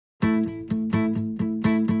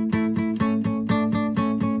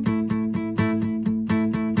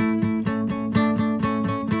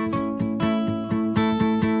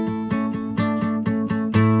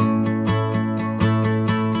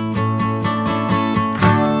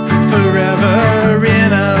forever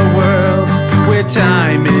in a world where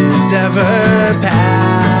time is ever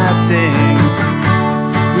passing.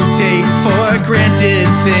 We take for granted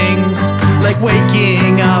things like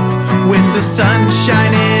waking up with the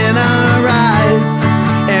sunshine in our eyes.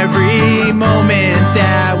 Every moment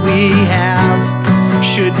that we have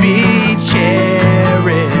should be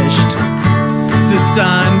cherished. The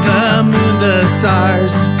sun, the moon, the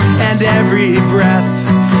stars, and every breath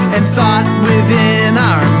and thought within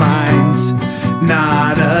our minds.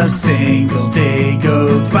 Not a single day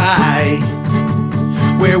goes by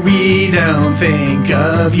where we don't think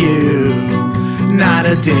of you. Not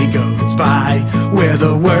a day goes by where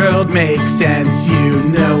the world makes sense, you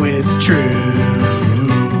know it's true.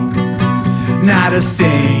 Not a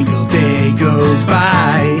single day goes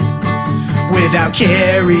by without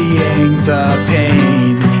carrying the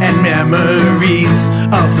pain and memories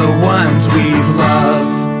of the ones we've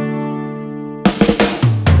loved.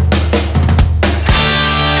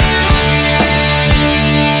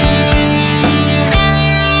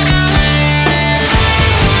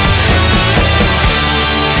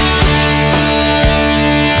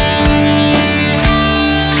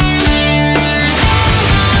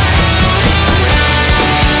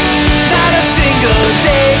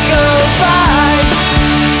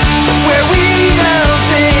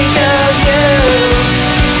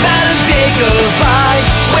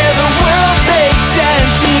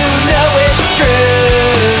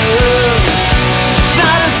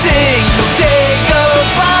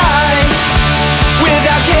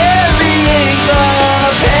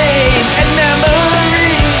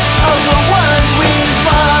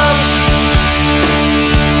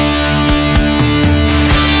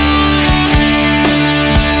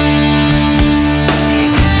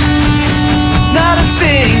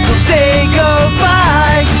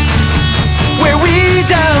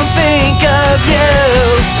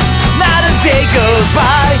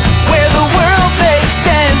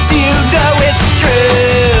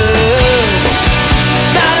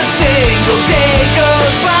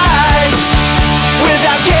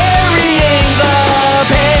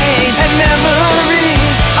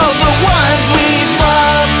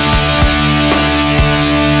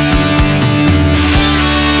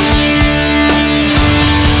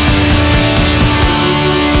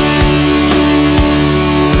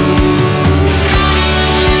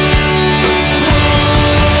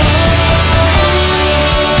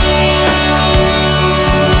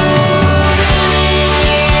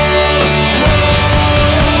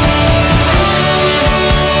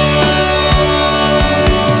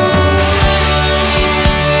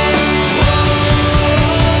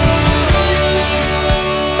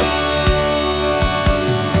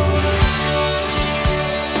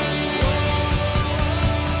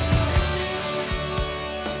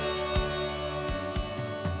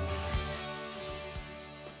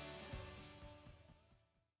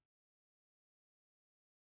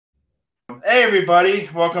 Hey everybody,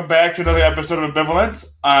 welcome back to another episode of Ambivalence.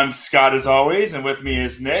 I'm Scott as always, and with me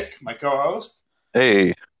is Nick, my co-host.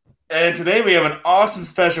 Hey. And today we have an awesome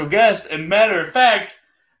special guest, and matter of fact,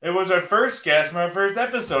 it was our first guest from our first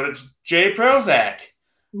episode. It's Jay Prozac.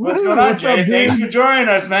 What's going on, Jay? Thanks for joining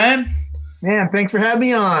us, man. Man, thanks for having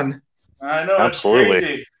me on. I know, absolutely. It's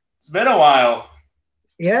crazy. It's been a while.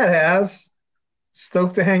 Yeah, it has.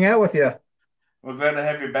 Stoked to hang out with you. We're glad to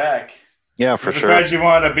have you back. Yeah, for sure. I'm surprised you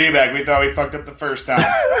wanted to be back. We thought we fucked up the first time.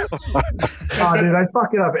 Oh, dude, I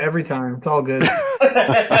fuck it up every time. It's all good.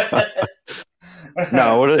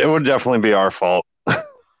 No, it would definitely be our fault.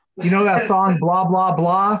 You know that song, Blah, Blah,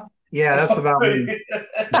 Blah? Yeah, that's about me.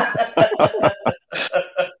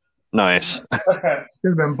 Nice. Should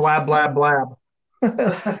have been Blab, Blab, Blab.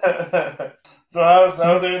 So how's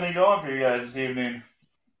everything going for you guys this evening?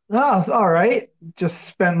 Oh, it's all right. Just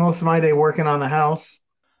spent most of my day working on the house.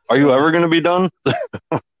 Are you ever going to be done?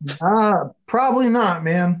 Probably not,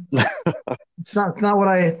 man. It's not what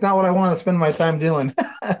I want to spend my time doing.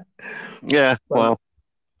 Yeah, well.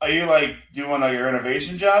 Are you like doing like a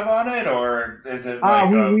renovation job on it, or is it like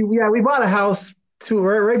we bought a house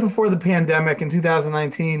right before the pandemic in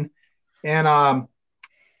 2019, and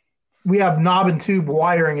we have knob and tube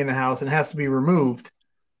wiring in the house, and it has to be removed.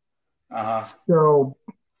 So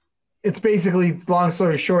it's basically, long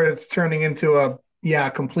story short, it's turning into a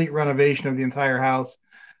complete renovation of the entire house.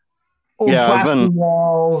 Old plastic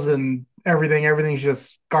walls and everything. Everything's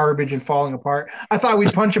just garbage and falling apart. I thought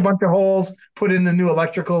we'd punch a bunch of holes, put in the new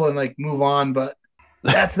electrical, and like move on, but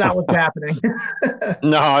that's not what's happening.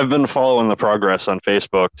 No, I've been following the progress on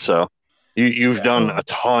Facebook, so you've done a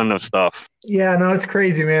ton of stuff. Yeah, no, it's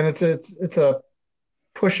crazy, man. It's a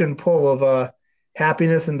push and pull of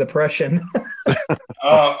happiness and depression.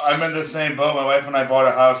 Oh, I'm in the same boat. My wife and I bought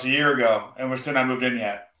a house a year ago, and we're still not moved in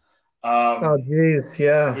yet. Oh, geez,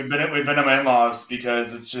 yeah. We've been to my in-laws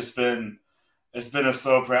because it's been a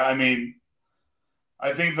slow I mean,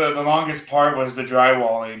 I think the longest part was the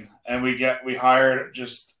drywalling, and we hired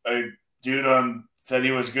just a dude on said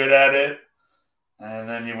he was good at it, and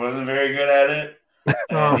then he wasn't very good at it,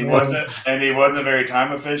 and he wasn't very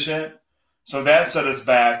time efficient. So that set us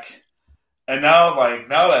back. And now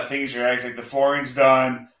that things are actually, like, the flooring's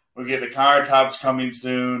done, we get the countertops coming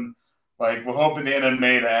soon. Like, we're hoping the end of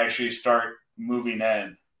May to actually start moving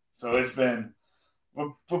in. So it's been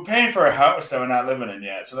we're paying for a house that we're not living in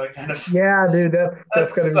yet. So that kind of dude,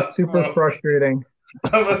 that's gonna be super frustrating.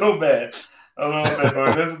 A little bit,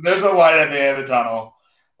 but there's a light at the end of the tunnel.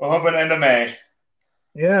 We're hoping end of May.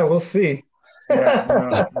 Yeah, we'll see.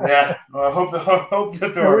 Yeah. Well, I hope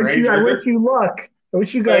I wish you luck. I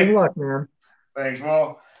wish you guys luck, man. Thanks.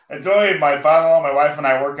 Well, it's only my father-in-law, my wife, and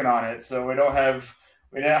I working on it, so we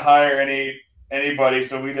didn't hire anybody.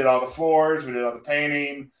 So we did all the floors, we did all the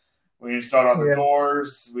painting, we installed all the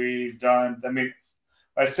doors. We've done. I mean,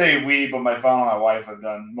 I say we, but my father and my wife have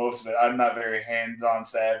done most of it. I'm not very hands-on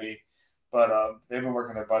savvy, but they've been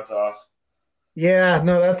working their butts off. Yeah,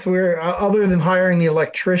 no, that's weird. Other than hiring the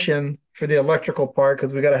electrician for the electrical part,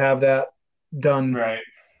 because we got to have that done, right?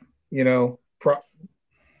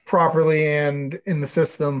 Properly and in the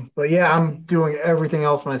system. But yeah, I'm doing everything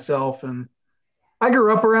else myself, and I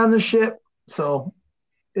grew up around this shit, so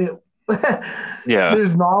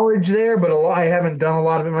there's knowledge there, but I haven't done a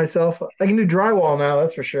lot of it myself. I can do drywall now,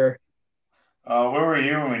 that's for sure. Where were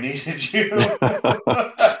you when we needed you?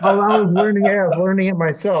 I was learning it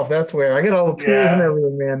myself. That's where I get all the tools and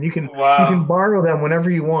everything, man. You can borrow them whenever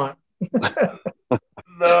you want.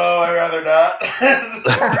 No, I'd rather not.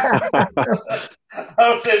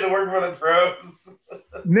 I'll save the work for the pros.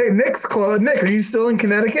 Nick, are you still in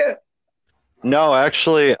Connecticut? No,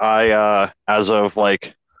 actually, I as of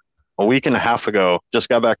like a week and a half ago, just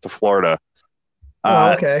got back to Florida.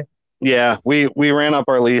 Okay. Yeah, we ran up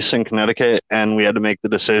our lease in Connecticut, and we had to make the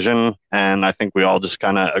decision, and I think we all just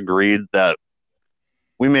kind of agreed that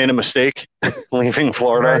we made a mistake leaving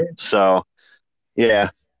Florida. Right. So, yeah.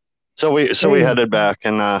 So we headed back,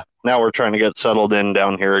 and now we're trying to get settled in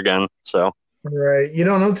down here again. So. Right. You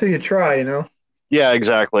don't know till you try, Yeah,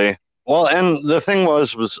 exactly. Well, and the thing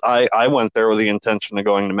was I went there with the intention of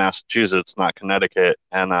going to Massachusetts, not Connecticut,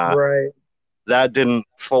 and right. That didn't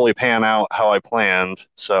fully pan out how I planned.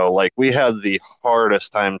 So, like, we had the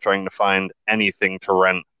hardest time trying to find anything to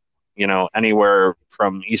rent, anywhere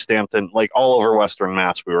from East Hampton, like all over Western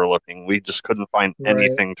Mass we were looking. We just couldn't find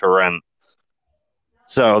anything to rent.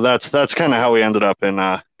 So that's kind of how we ended up in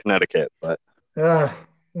Connecticut. But well,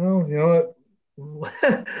 you know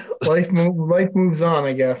what? life moves on,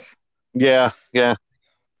 I guess. Yeah. I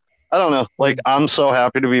don't know. Like, I'm so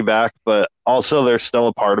happy to be back, but also there's still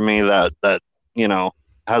a part of me that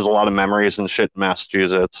has a lot of memories and shit in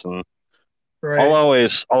Massachusetts, and I'll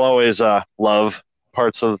always love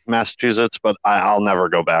parts of Massachusetts, but I'll never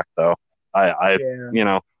go back though.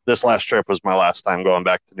 This last trip was my last time going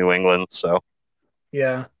back to New England, so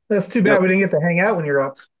yeah, that's too bad. We didn't get to hang out when you're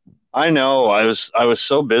up. I know. I was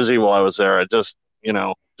so busy while I was there. I just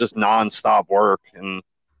nonstop work, and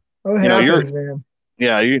man.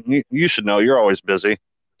 Yeah, you should know. You're always busy.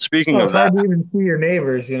 Speaking of that, it's hard to even see your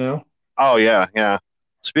neighbors, Oh yeah.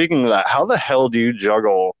 Speaking of that, how the hell do you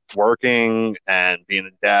juggle working and being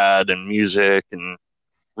a dad and music and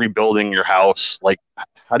rebuilding your house? Like,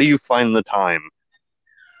 how do you find the time?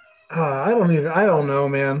 I don't know,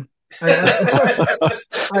 man.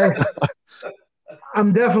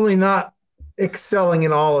 I'm definitely not excelling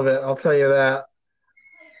in all of it. I'll tell you that.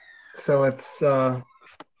 So it's.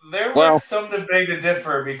 There was some debate to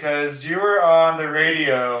differ because you were on the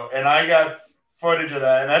radio and I got footage of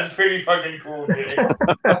that, and that's pretty fucking cool, dude.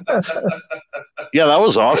 Yeah, that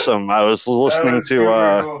was awesome. I was listening to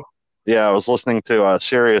cool. Yeah, I was listening to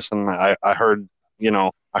Sirius, and I heard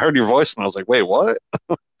your voice, and I was like, wait, what?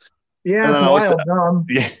 Yeah, it's wild.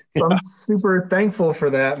 I'm super thankful for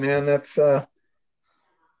that, man. That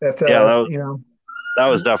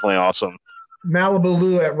was definitely awesome. Malibu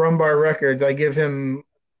Lou at Rumbar Records, I give him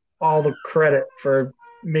all the credit for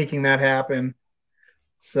making that happen.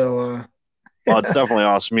 So well, it's definitely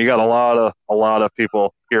awesome. You got a lot of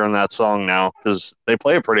people hearing that song now because they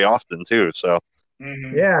play it pretty often too. So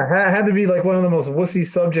yeah, had to be like one of the most wussy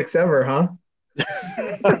subjects ever, huh?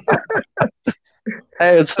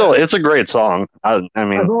 Hey, it's a great song. I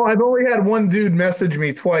mean, I've only had one dude message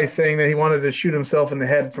me twice saying that he wanted to shoot himself in the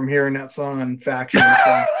head from hearing that song on Faction.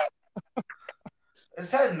 So.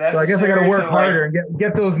 is that necessary? So I guess I got to work harder like, and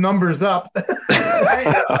get those numbers up.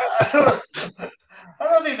 I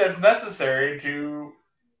don't think that's necessary to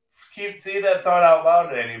see that thought out loud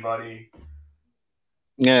to anybody.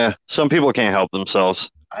 Yeah, some people can't help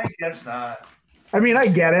themselves. I guess not. I mean, I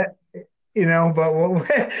get it, but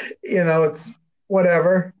it's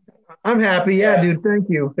whatever. I'm happy. Yeah, dude. Thank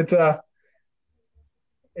you.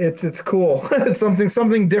 It's cool. It's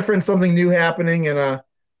something different, something new happening, and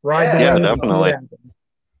ride the wave. Yeah, definitely.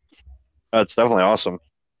 That's definitely awesome.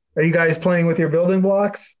 Are you guys playing with your building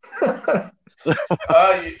blocks? Yeah,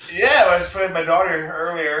 I was playing with my daughter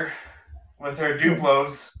earlier with her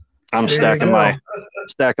Duplos. I'm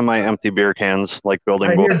stacking my empty beer cans like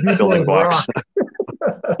building blocks.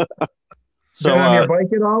 So, been on your bike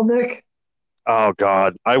at all, Nick? Oh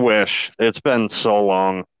God, I wish. It's been so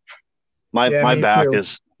long. My back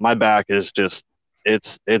is just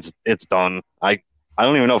it's done. I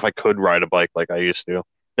don't even know if I could ride a bike like I used to.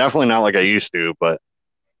 Definitely not like I used to, but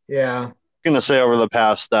yeah. I'm gonna say over the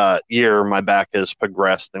past year, my back has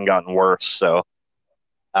progressed and gotten worse. So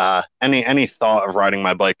any thought of riding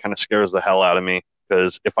my bike kind of scares the hell out of me,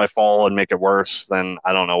 because if I fall and make it worse, then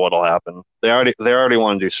I don't know what'll happen. They already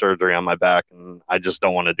want to do surgery on my back, and I just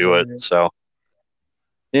don't want to do it. So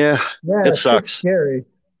yeah, it sucks. Scary.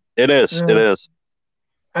 It is. It is.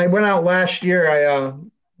 I went out last year.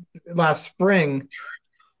 Last spring,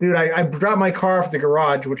 dude. I dropped my car off the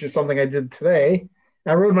garage, which is something I did today.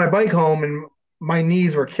 I rode my bike home, and my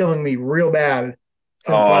knees were killing me real bad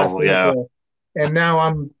since last April. And now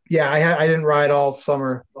I didn't ride all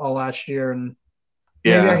summer, all last year, and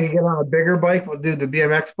maybe I could get on a bigger bike. But dude, the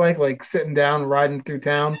BMX bike, like sitting down, riding through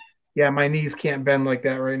town. Yeah, my knees can't bend like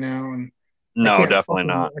that right now, and no, definitely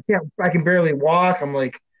not. I can barely walk. I'm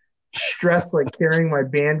like stressed, like carrying my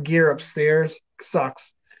band gear upstairs.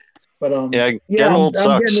 Sucks. But I'm getting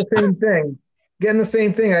the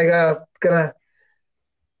same thing. I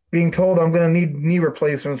being told I'm gonna need knee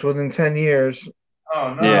replacements within 10 years.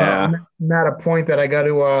 Oh no! Yeah, I'm at a point that I got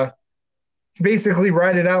to basically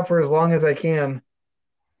ride it out for as long as I can.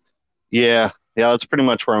 Yeah, that's pretty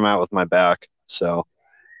much where I'm at with my back. So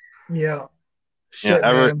yeah,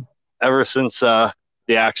 ever since the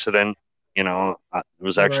accident, I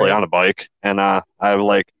was actually on a bike, and I have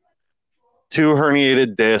like 2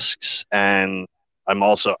 herniated discs, and I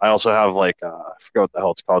also have like I forget what the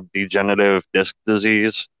hell it's called, degenerative disc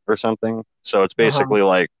disease or something. So it's basically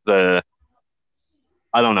like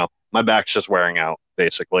I don't know. My back's just wearing out,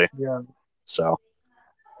 basically. Yeah. So,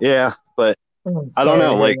 yeah, but I don't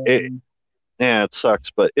know. Like it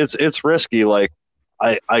sucks, but it's risky. Like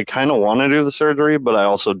I kind of want to do the surgery, but I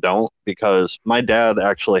also don't, because my dad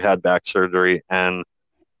actually had back surgery, and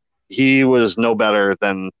he was no better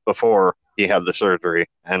than before he had the surgery.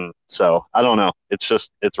 And so I don't know. It's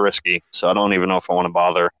risky. So I don't even know if I want to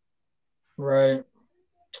bother. Right.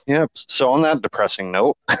 Yeah. So on that depressing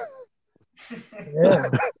note. Yeah.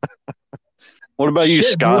 What about you,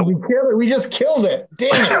 Scott? Dude, we just killed it.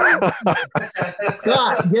 Damn it.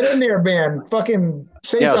 Scott, get in there, man. Fucking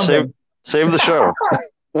say something. Save the show.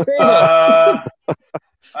 Save us.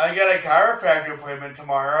 I got a chiropractor appointment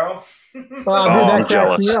tomorrow. I'm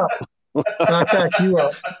jealous. That cracks you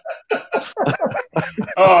up.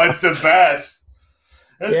 Oh, it's the best.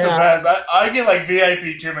 It's the best. I get like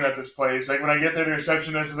VIP treatment at this place. Like when I get there, the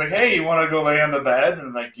receptionist is like, "Hey, you want to go lay on the bed?" And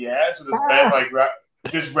I'm like, "Yeah." So this bed like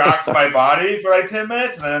just rocks my body for like 10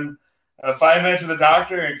 minutes, and then 5 minutes with the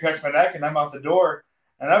doctor, and cracks my neck, and I'm out the door,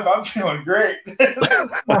 and I'm feeling great.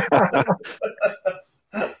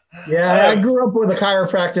 Yeah, I grew up with a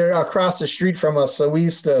chiropractor across the street from us, so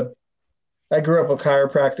I grew up with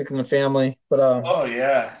chiropractic in the family. But oh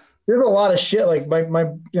yeah, there's a lot of shit. Like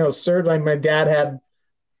my dad had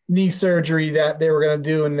knee surgery that they were going to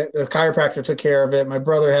do, and the chiropractor took care of it. My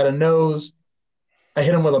brother had a nose. I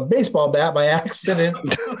hit him with a baseball bat by accident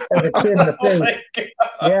as a kid in the face.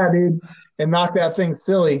 Yeah, dude, and knocked that thing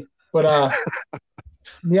silly. But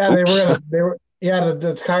yeah,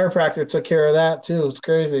 the chiropractor took care of that too. It's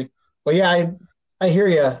crazy. But yeah, I hear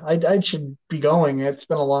you. I should be going. It's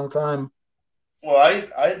been a long time. Well,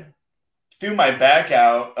 I threw my back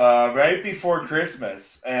out right before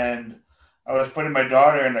Christmas, and I was putting my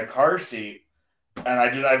daughter in the car seat, and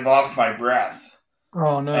I lost my breath.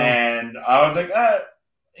 Oh no! And I was like,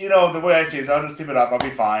 the way I see it is, I'll just sleep it off. I'll be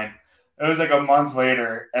fine. It was like a month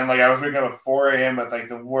later, and like I was waking up at 4 a.m. with like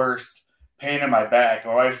the worst pain in my back.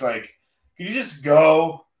 My wife's like, "Could you just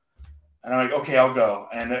go?" And I'm like, "Okay, I'll go."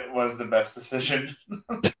 And it was the best decision.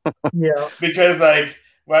 Yeah. Because I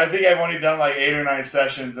think I've only done like 8 or 9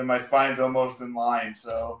 sessions, and my spine's almost in line.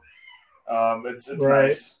 So it's right.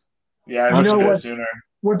 nice. Yeah, I wish I did it sooner.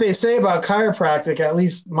 what they say about chiropractic, at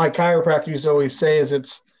least my chiropractor used to always say, is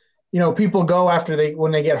it's, people go after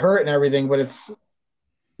when they get hurt and everything, but it's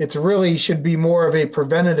really should be more of a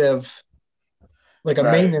preventative, like a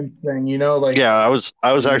maintenance thing, like. Yeah, I was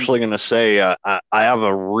actually going to say, I have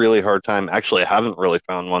a really hard time. Actually, I haven't really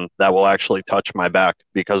found one that will actually touch my back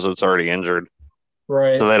because it's already injured.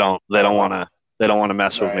 Right. So they don't want to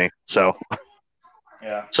mess with me. So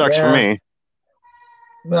sucks for me.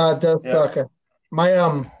 No, it does suck.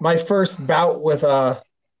 My first bout with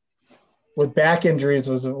back injuries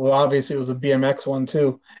was, well, obviously it was a BMX one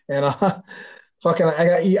too, and I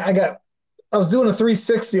was doing a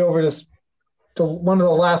 360 over to one of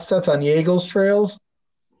the last sets on Yeagles trails.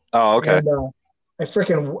 Oh, okay. And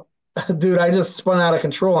dude, I just spun out of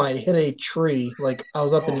control and I hit a tree. Like I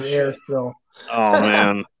was up in the air still. Oh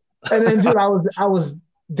man. And then, dude, I was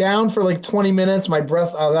down for like 20 minutes. I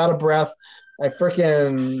was out of breath. I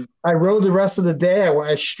rode the rest of the day. I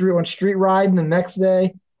went street riding the next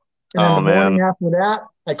day. And then the morning after that,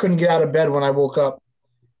 I couldn't get out of bed when I woke up.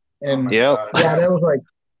 And that was like,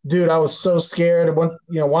 dude, I was so scared. I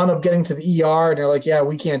wound up getting to the ER, and they're like, "Yeah,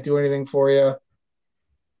 we can't do anything for you."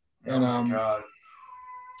 And and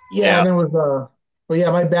it was but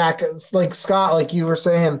yeah, my back. It's like Scott, like you were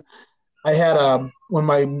saying. I had when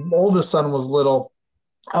my oldest son was little,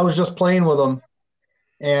 I was just playing with him,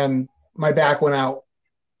 and my back went out.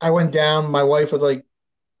 I went down. My wife was like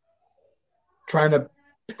trying to,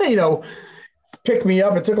 pick me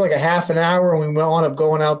up. It took like a half an hour, and we wound up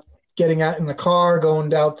going out. Getting out in the car, going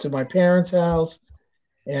down to my parents' house,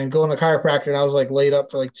 and going to chiropractor, and I was like laid up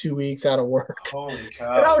for like 2 weeks out of work. Holy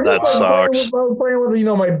cow! That sucks. I was playing with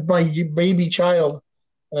my baby child.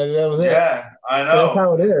 And that was it. Yeah, I know. So that's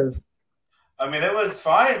how it is. I mean, it was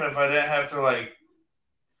fine if I didn't have to like.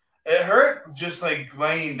 It hurt just like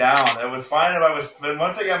laying down. It was fine if I was. But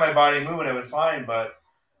once I got my body moving, it was fine. But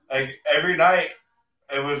like every night,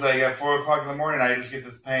 it was like at 4:00 in the morning, I just get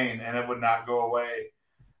this pain, and it would not go away.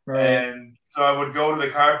 Right. And so I would go to the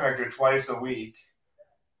chiropractor twice a week,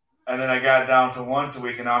 and then I got down to once a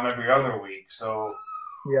week, and now I'm every other week. So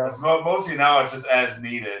mostly now it's just as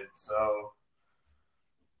needed. So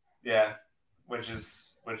that's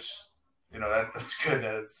good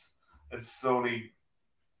that it's slowly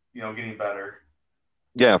getting better.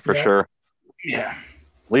 Yeah, for sure. Yeah.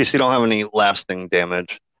 At least you don't have any lasting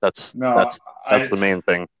damage. That's the main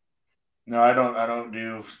thing. No, I don't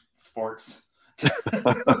do sports.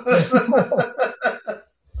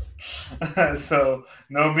 So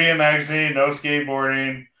no BMXing, no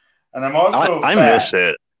skateboarding, and I'm also I miss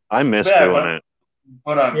it. I miss doing it.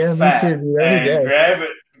 But I'm fat, and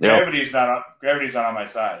gravity's not on my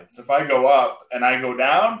side. So if I go up and I go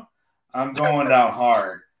down, I'm going down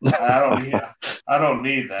hard. I don't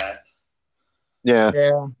need that. Yeah.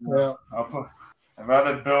 I'd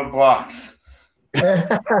rather build blocks.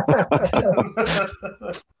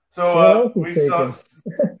 So I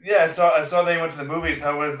saw they went to the movies.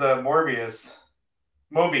 How was Mobius?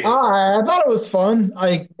 I thought it was fun.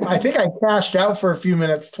 I think I cashed out for a few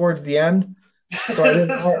minutes towards the end, so I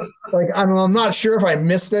didn't I'm not sure if I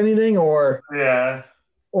missed anything or not,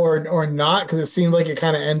 because it seemed like it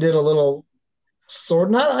kind of ended a little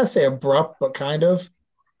not I'd say abrupt, but kind of.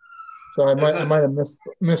 So I might have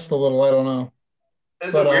missed a little. I don't know.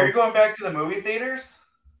 Is it weird going back to the movie theaters?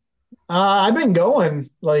 I've been going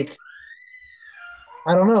I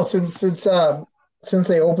don't know since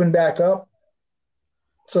they opened back up.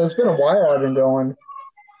 So it's been a while I've been going.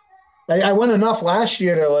 I went enough last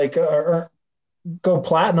year to go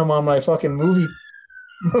platinum on my fucking movie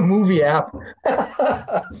app.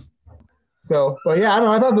 So, but yeah, I don't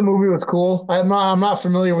know. I thought the movie was cool. I'm not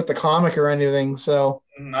familiar with the comic or anything, so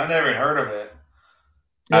I never heard of it.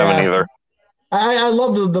 I haven't either. I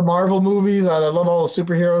love the Marvel movies. I love all the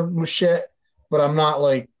superhero shit, but I'm not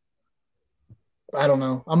I don't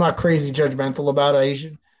know. I'm not crazy judgmental about it. I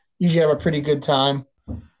usually have a pretty good time.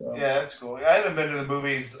 So. Yeah, that's cool. I haven't been to the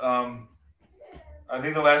movies. I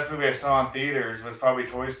think the last movie I saw in theaters was probably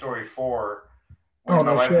Toy Story 4. When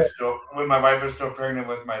my wife was still pregnant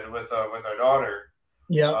with our daughter.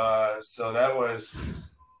 Yeah. So that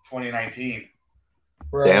was 2019.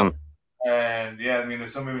 Right. Damn. And I mean,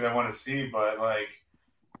 there's some movies I want to see, but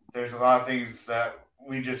there's a lot of things that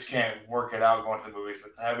we just can't work it out going to the movies.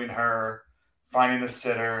 With having her, finding a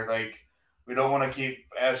sitter, we don't want to keep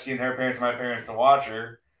asking her parents and my parents to watch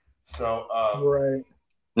her. So right.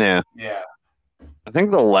 Yeah. Yeah. I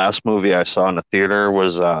think the last movie I saw in the theater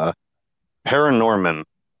was Paranorman.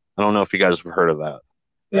 I don't know if you guys have heard of that.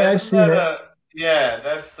 Yeah, I've seen it.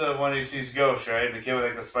 That's the one who sees ghosts, right? The kid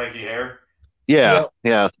with the spiky hair. Yeah.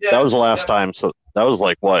 That was the last time. So that was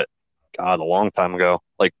what, God, a long time ago,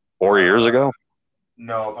 like 4 years ago.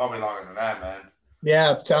 No, probably longer than that, man.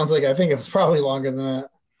 Yeah, it sounds like I think it was probably longer than that.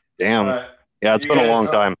 Damn. Yeah, it's been a long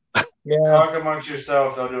time. Yeah. Talk amongst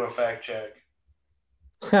yourselves. I'll do a fact check.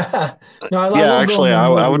 No,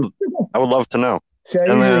 I would love to know. See,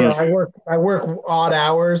 I work odd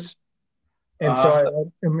hours, and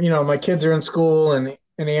so my kids are in school and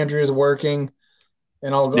Andrea's working,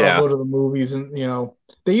 and I'll go to the movies, and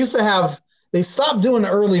they stopped doing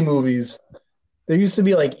early movies. There used to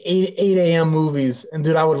be like 8 a.m. movies, and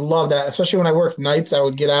dude, I would love that, especially when I worked nights. I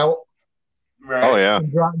would get out. Right. Oh yeah.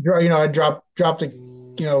 I'd drop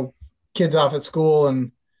the kids off at school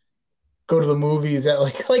and go to the movies at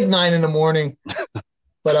like 9 in the morning.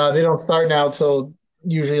 But they don't start now till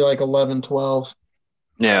usually like 11, 12.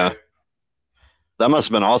 Yeah. That must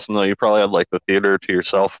have been awesome though. You probably had like the theater to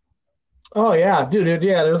yourself. Oh yeah, dude.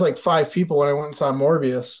 Yeah, there was like 5 people when I went and saw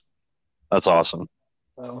Morbius. That's awesome.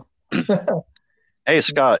 So. Hey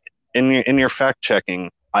Scott, in your fact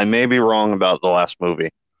checking, I may be wrong about the last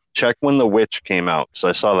movie. Check when The Witch came out, because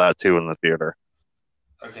I saw that too in the theater.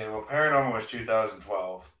 Okay, well, Paranormal was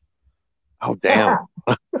 2012. Oh damn.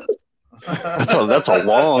 That's a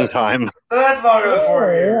long time. So that's longer than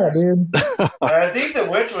 4 years. Yeah, dude. I think The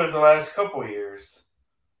Witch was the last couple years.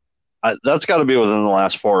 That's got to be within the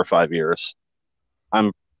last 4 or 5 years.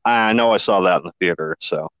 I know I saw that in the theater,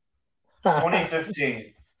 so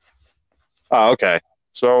 2015. Oh, okay.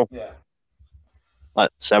 So yeah,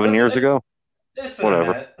 what, 7 years ago? It's been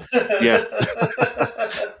whatever. Yeah.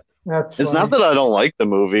 That's it's funny. not that I don't like the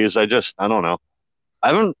movies. I don't know.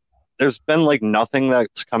 There's been like nothing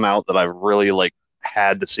that's come out that I've really like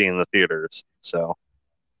had to see in the theaters. So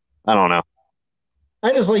I don't know.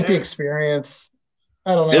 I just like the experience.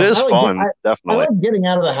 I don't know. It is fun, definitely. I like getting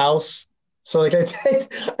out of the house. So like I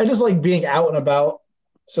just like being out and about.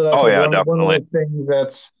 So that's one of the things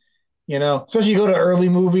that's, especially you go to early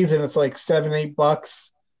movies and it's like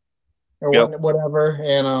 $7-8 or whatever.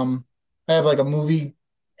 And I have like a movie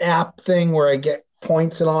app thing where I get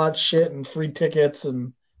points and all that shit and free tickets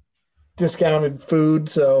and discounted food.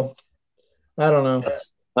 So I don't know.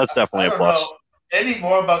 That's definitely a plus. Know any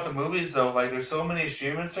more about the movies though. Like there's so many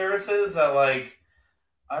streaming services that like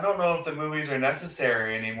I don't know if the movies are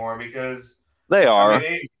necessary anymore because they are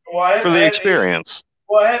for the experience.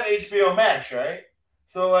 I have HBO Max, right?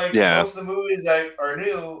 So like most of the movies that are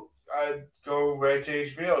new, I go right to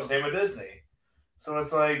HBO. Same with Disney. So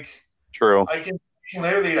it's like true. I can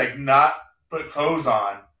literally like not put clothes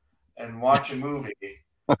on and watch a movie.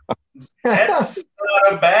 That's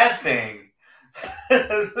not a bad thing.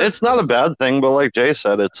 It's not a bad thing, but like Jay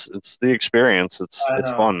said, it's the experience. It's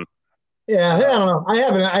fun. Yeah, I don't know.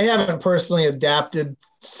 I haven't personally adapted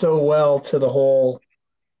so well to the whole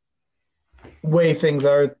way things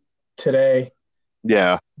are today.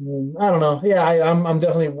 Yeah. I don't know. Yeah, I'm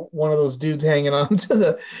definitely one of those dudes hanging on to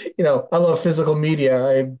the, I love physical media.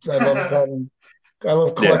 I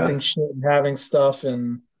love collecting shit and having stuff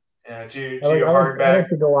and I like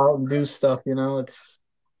to go out and do stuff, it's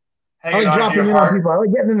I like dropping in on people. I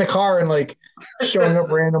like getting in the car and like showing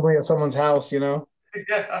up randomly at someone's house,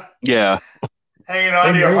 Yeah. Hanging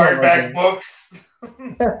on to your hardback books.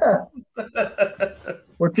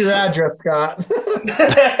 What's your address, Scott?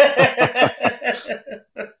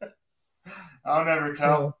 I'll never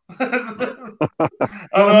tell. Although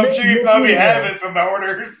I'm sure you probably have it from my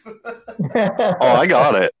orders. Oh, I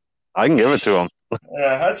got it. I can give it to him.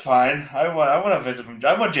 Yeah, that's fine. I want to visit him.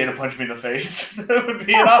 I want Jay to punch me in the face. That would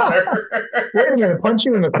be an honor. Wait a minute, punch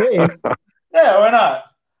you in the face? Yeah, why not?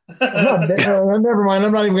 Never mind.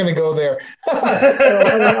 I'm not even going to go there.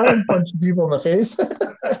 I don't punch people in the face.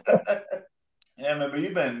 Yeah, man, but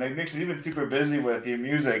you've been like Nixon. You've been super busy with your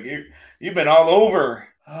music. You've been all over.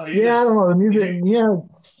 I don't know the music.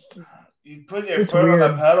 You put your foot on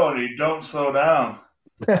the pedal and you don't slow down.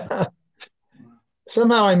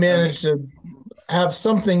 Somehow I managed to have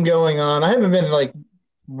something going on. I haven't been like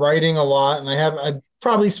writing a lot, and I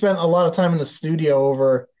probably spent a lot of time in the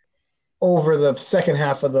studio over the second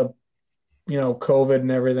half of the COVID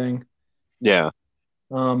and everything. Yeah.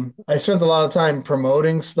 I spent a lot of time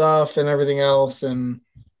promoting stuff and everything else, and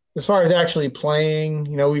as far as actually playing,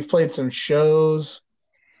 we've played some shows,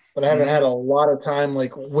 but I haven't had a lot of time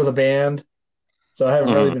like with a band, so I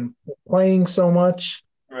haven't really been playing so much.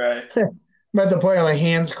 Right. I'm at the point where my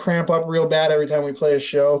hands cramp up real bad every time we play a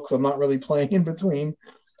show because I'm not really playing in between.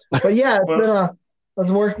 But yeah, it's been I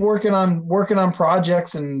was working on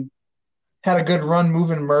projects and had a good run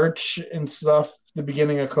moving merch and stuff at the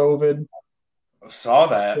beginning of COVID. I saw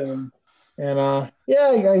that.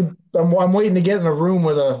 I'm waiting to get in a room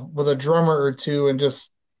with a drummer or two and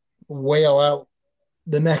just wail out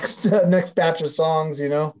next batch of songs. You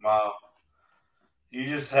know. Wow. You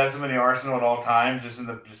just have them in the arsenal at all times, just in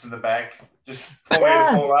the back, just a way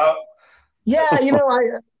to pull out. Yeah, you know,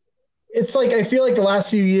 it's like I feel like the last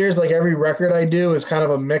few years, like every record I do is kind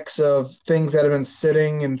of a mix of things that have been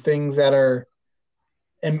sitting and things that are,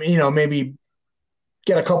 and you know, maybe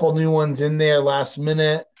get a couple new ones in there last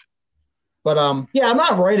minute. But yeah, I'm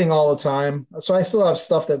not writing all the time, so I still have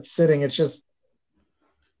stuff that's sitting. It's just,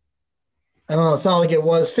 I don't know, it's not like it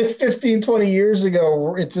was 15, 20 years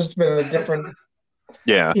ago. It's just been a different.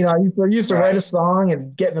 Yeah. You know, I used to write a song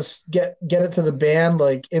and get it to the band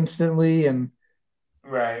like instantly and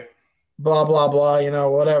right. Blah blah blah, you know,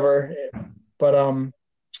 whatever. But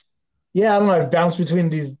yeah, I don't know. I've bounced between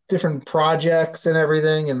these different projects and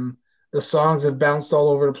everything, and the songs have bounced all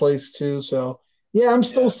over the place too. So yeah, I'm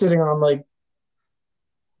still sitting on like a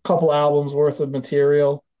couple albums worth of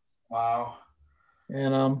material. Wow.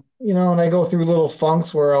 And you know, and I go through little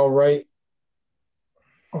funks where I'll write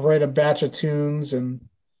a batch of tunes, and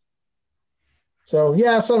so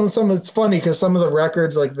yeah, some it's funny because some of the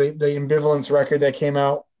records, like the Ambivalence record that came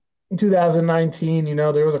out in 2019, you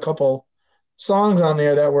know, there was a couple songs on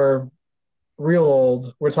there that were real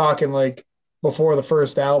old. We're talking like before the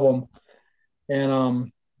first album, and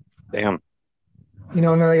damn, you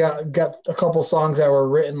know, and then I got a couple songs that were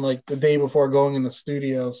written like the day before going in the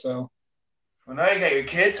studio. So, well, now you got your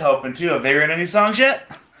kids helping too. Have they written any songs yet?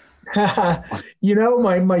 You know,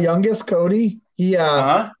 my youngest Cody, he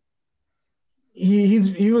was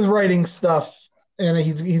writing stuff, and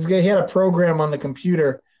he had a program on the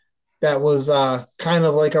computer that was kind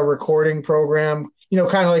of like a recording program, you know,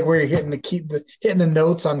 kind of like where you're hitting the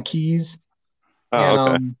notes on keys.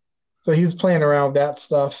 Okay. So he was playing around with that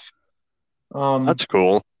stuff. That's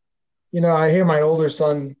cool. You know, I hear my older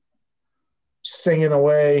son singing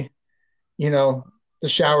away, you know, the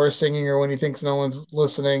shower singing or when he thinks no one's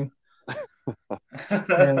listening.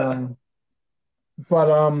 And,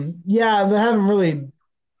 yeah, they haven't really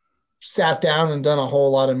sat down and done a whole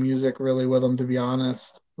lot of music really with them, to be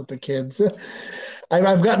honest, with the kids.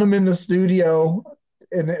 I've gotten them in the studio,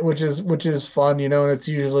 which is fun, you know, and it's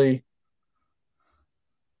usually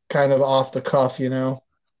kind of off the cuff, you know.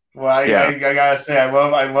 Well, I gotta say,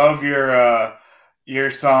 I love your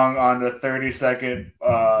song on the 30-second,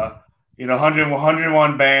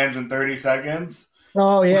 101 bands in 30 seconds.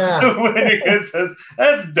 Oh yeah, when it says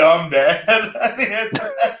that's dumb, Dad. I think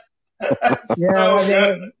that's yeah, so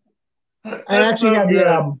good.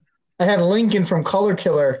 I had Lincoln from Color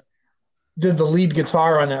Killer did the lead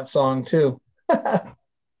guitar on that song too. Oh,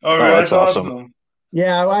 that's awesome.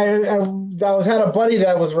 Yeah, I had a buddy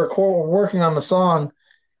that was working on the song,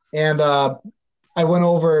 and I went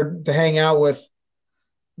over to hang out with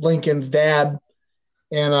Lincoln's dad,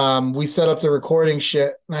 and we set up the recording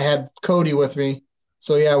shit, and I had Cody with me.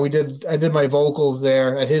 So yeah, I did my vocals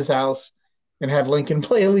there at his house and had Lincoln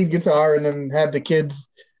play a lead guitar and then had the kids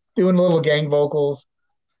doing little gang vocals.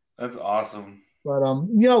 That's awesome. But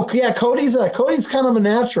you know, yeah, Cody's kind of a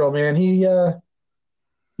natural, man. He's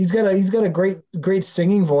got a great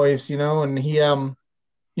singing voice, you know, and he you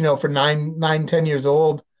know, for 10 years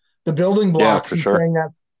old, the Building Blocks, he sang that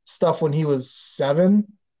stuff when he was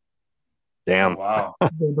 7. Damn. Wow.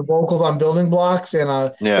 The vocals on Building Blocks,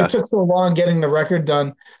 and it took so long getting the record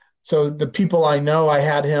done. So the people I know, I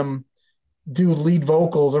had him do lead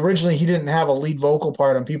vocals. Originally, he didn't have a lead vocal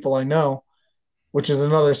part on People I Know, which is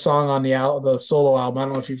another song on the solo album. I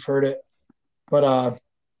don't know if you've heard it, but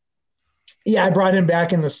yeah, I brought him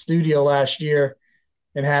back in the studio last year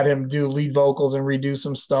and had him do lead vocals and redo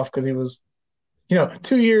some stuff because he was, you know,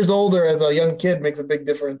 2 years older as a young kid makes a big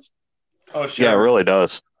difference. Oh, sure. Yeah, it really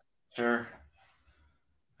does. Sure.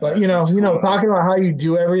 But you know, talking about how you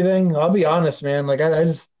do everything, I'll be honest, man. Like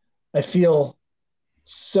I feel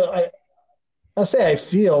so. I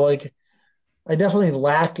feel like I definitely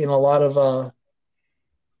lack in a lot of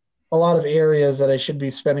areas that I should be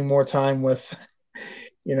spending more time with.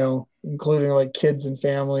 You know, including like kids and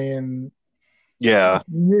family, and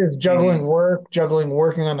just juggling work,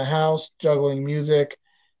 working on the house, juggling music,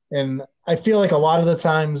 and I feel like a lot of the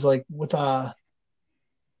times, like with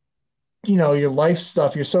you know, your life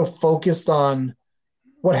stuff, you're so focused on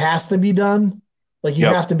what has to be done. Like you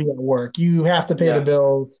have to be at work. You have to pay the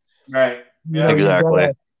bills. Right. Yeah,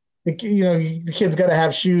 exactly. You know, the kids got to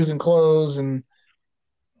have shoes and clothes and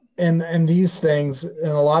these things.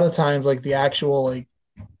 And a lot of times, like the actual, like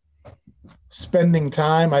spending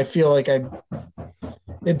time, I feel like it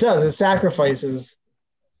sacrifices.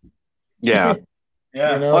 Yeah.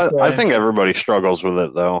 Yeah. You know, I think everybody struggles with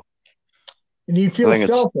it though. And you feel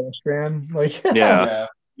selfish, man. Like yeah.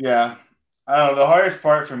 I don't know. The hardest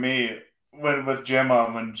part for me with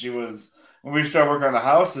Gemma when we started working on the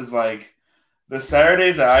house is like the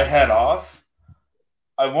Saturdays that I had off,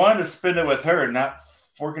 I wanted to spend it with her, not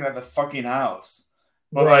working at the fucking house.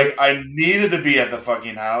 But like I needed to be at the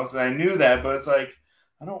fucking house, and I knew that. But it's like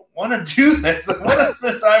I don't want to do this. I want to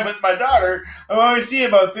spend time with my daughter. I only see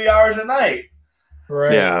about 3 hours a night.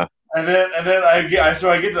 Right. Yeah. And then I get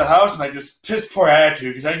to the house and I just piss poor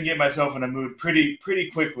attitude because I can get myself in a mood pretty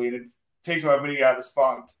quickly, and it takes a while for me to get out of this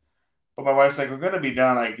funk. But my wife's like, "We're gonna be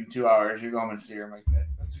done like in 2 hours. You go home and see her." I'm like,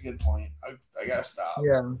 "That's a good point. I gotta stop."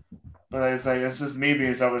 Yeah. But it's like it's just me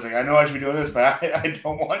being selfish. Like I know I should be doing this, but I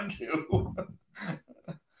don't want to.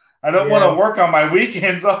 I don't want to work on my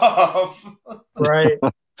weekends off. Right.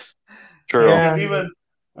 True. Because even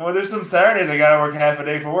there's some Saturdays I gotta work half a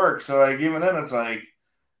day for work. So like even then it's like,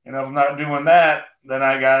 if I'm not doing that, then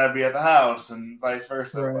I gotta be at the house and vice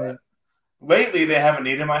versa. Right. But lately they haven't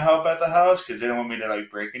needed my help at the house because they don't want me to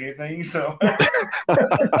like break anything. So they'd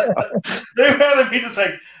rather be just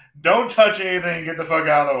like, don't touch anything, get the fuck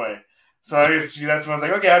out of the way. So I guess that's when I was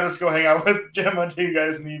like, okay, I'll just go hang out with Jim until you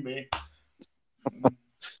guys need me.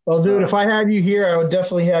 Well, dude, if I had you here, I would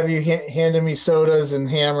definitely have you handing me sodas and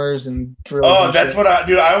hammers and drills. Oh, that's what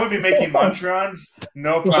I would be making lunch runs.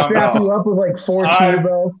 No problem. Strap you up with like 4 tool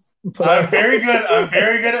belts. I'm very good. I'm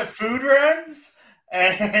very good at food runs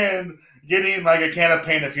and getting like a can of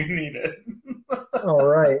paint if you need it. All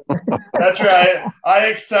right. That's right. I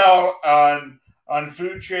excel on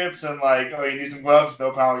food trips and like, oh, you need some gloves? No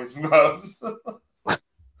problem. Get some gloves.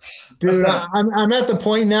 Dude, I'm at the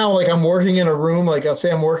point now, like I'm working in a room, like I'll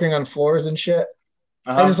say I'm working on floors and shit.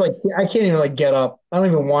 I just like, I can't even like get up. I don't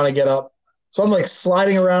even want to get up. So I'm like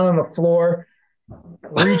sliding around on the floor,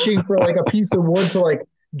 reaching for like a piece of wood to like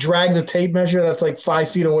drag the tape measure that's like 5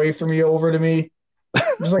 feet away from me over to me.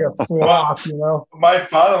 Just like a sloth, you know? My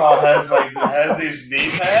father-in-law has these knee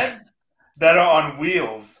pads that are on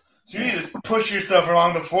wheels. So you need to just push yourself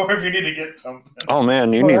along the floor if you need to get something. Oh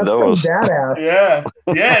man, you need those. Badass.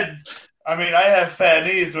 Yeah. I mean, I have fat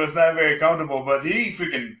knees, so it's not very comfortable. But he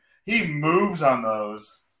moves on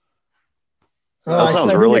those. So that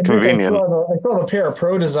sounds really convenient. I saw the pair of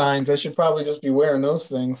Pro Designs. I should probably just be wearing those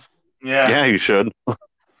things. Yeah, you should.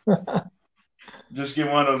 Just get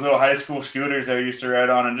one of those little high school scooters that I used to ride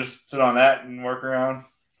on, and just sit on that and work around.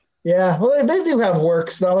 Yeah, well, they do have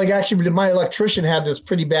work stuff. Like, actually, my electrician had this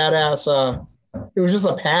pretty badass. It was just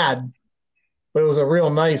a pad, but it was a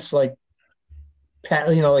real nice, like,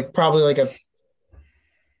 pad. You know, like probably like a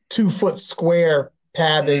 2-foot square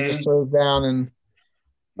pad that you just throw down, and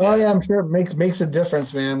I'm sure it makes a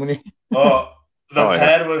difference, man. When you the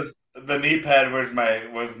knee pad was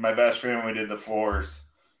my best friend when we did the floors.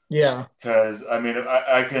 Yeah, because I mean,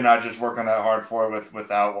 I could not just work on that hard floor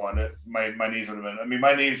without one. My knees would have been. I mean,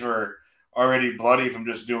 my knees were already bloody from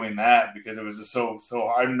just doing that because it was just so.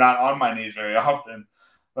 I'm not on my knees very often,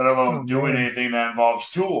 let alone doing anything that involves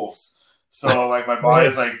tools. So like my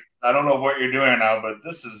body's like, I don't know what you're doing now, but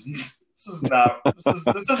this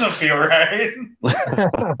doesn't feel right.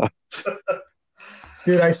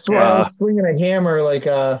 Dude, I swear I was swinging a hammer like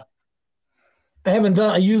I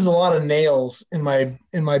use a lot of nails in my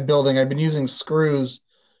building. I've been using screws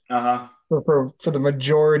for the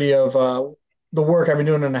majority of the work I've been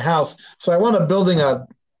doing in the house. So I wound up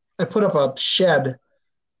I put up a shed.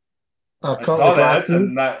 I saw that.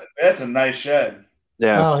 That's a nice shed.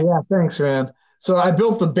 Yeah. Oh yeah, thanks, man. So I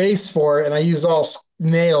built the base for it, and I used all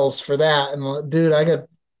nails for that. And dude, I got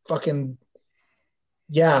fucking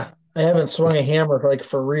I haven't swung a hammer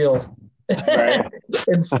for real. Right.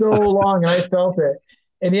 It's so long, and I felt it.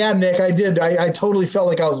 And yeah, Nick, I did. I totally felt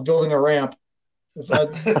like I was building a ramp.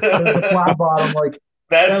 The flat bottom, like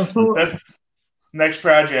that's next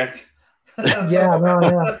project. Yeah, no,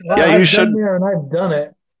 yeah. Well, I've been there and I've done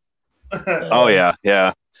it. Oh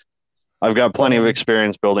yeah. I've got plenty of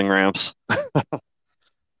experience building ramps.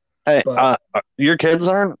 Hey, your kids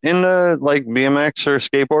aren't into like BMX or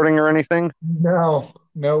skateboarding or anything? No.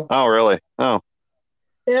 Oh, really? Oh.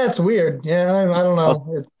 Yeah, it's weird. Yeah, I don't know.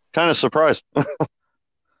 It's kind of surprised.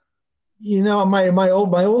 You know, my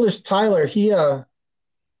oldest Tyler, I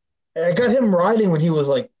got him riding when he was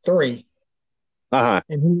like 3. And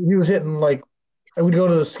he was hitting like, I would go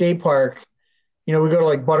to the skate park. You know, we go to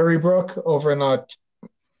like Buttery Brook over in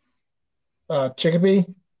Chicopee.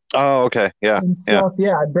 Oh, okay. Yeah. And stuff.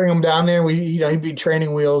 Yeah, I'd bring him down there. He'd be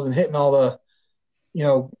training wheels and hitting all the,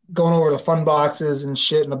 going over the fun boxes and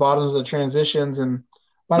shit in the bottoms of the transitions. And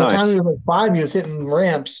by the time he was like 5, he was hitting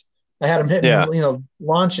ramps. I had him hitting,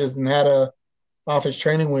 launches and had off his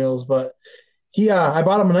training wheels. But I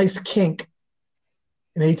bought him a nice kink,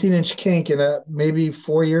 an 18-inch kink, and maybe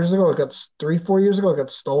 4 years ago, 3-4 years ago, it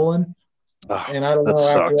got stolen. And I don't that know,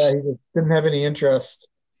 after sucks. that, he just didn't have any interest.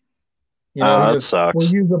 You know, he That just will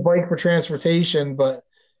sucks. use the bike for transportation. And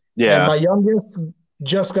Yeah. my youngest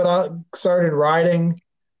just started riding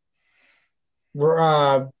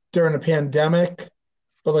during the pandemic,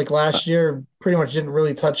 but like last year, pretty much didn't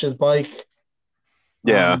really touch his bike.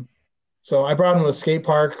 Yeah. So I brought him to a skate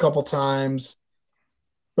park a couple times.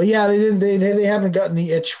 But yeah, they didn't. They haven't gotten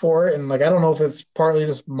the itch for it, and like I don't know if it's partly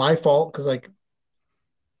just my fault because like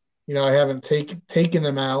I haven't taken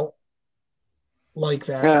them out like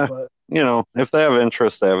that. Yeah. But If they have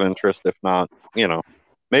interest, they have interest. If not,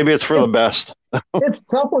 maybe it's for the best. it's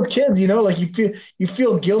tough with kids. Like you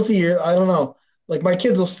feel guilty. Or I don't know. Like my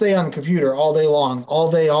kids will stay on the computer all day long, all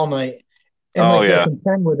day, all night, and Oh like they're yeah.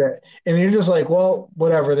 content with it. And you're just like, well,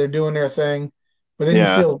 whatever. They're doing their thing, but then you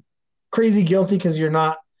Yeah. feel crazy guilty because you're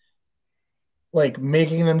not like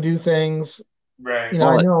making them do things. Right.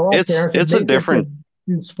 Well, I know a lot of it's parents that a make their different. kids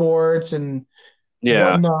do sports and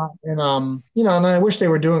Yeah. whatnot, and and I wish they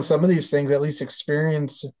were doing some of these things, at least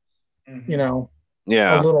experience, a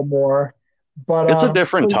Yeah. little more. But It's a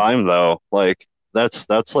different time though. Like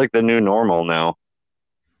that's like the new normal now.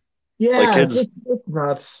 Yeah, Like kids. it's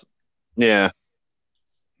nuts. Yeah.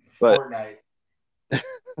 But Fortnite.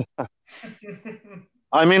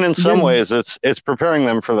 I mean, in some ways, it's preparing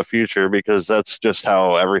them for the future because that's just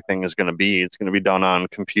how everything is going to be. It's going to be done on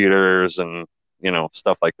computers and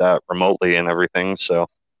stuff like that remotely and everything. So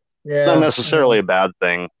Yeah, not necessarily a bad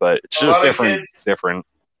thing, but it's just different. Different.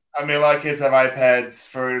 I mean, a lot of kids have iPads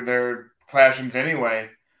for their classrooms anyway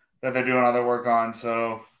that they're doing all their work on.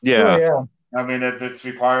 So Yeah. yeah. I mean, it's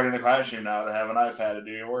required in the classroom now to have an iPad to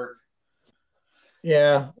do your work.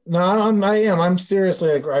 Yeah, no, I'm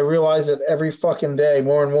seriously. Like, I realize it every fucking day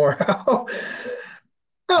more and more. How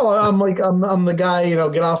I'm like I'm the guy.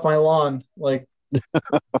 Get off my lawn. Like, like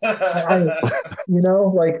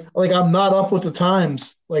I'm not up with the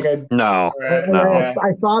times. Like No.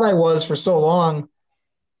 I thought I was for so long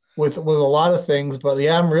with a lot of things, but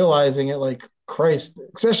yeah, I'm realizing it. Like Christ,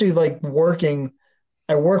 especially like working.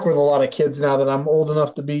 I work with a lot of kids now that I'm old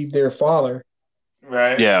enough to be their father.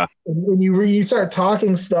 Right. Yeah. And you start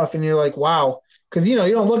talking stuff, and you're like, wow, because you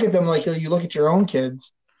don't look at them like you look at your own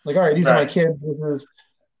kids. Like, all right, these are my kids. This is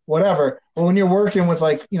whatever. But when you're working with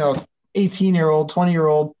 18-year-old,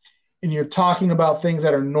 20-year-old, and you're talking about things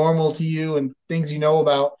that are normal to you and things you know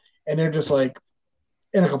about, and they're just like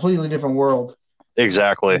in a completely different world.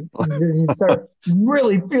 Exactly. You start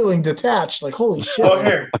really feeling detached. Like, holy shit. Well,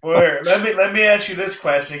 here. Let me ask you this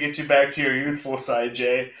question and get you back to your youthful side,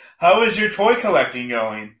 Jay. How is your toy collecting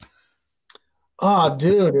going? Oh,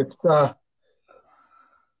 dude, it's my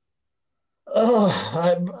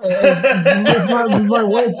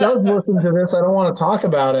wife does listen to this. I don't want to talk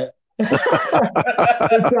about it.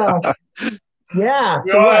 Yeah.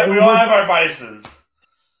 We all have our vices.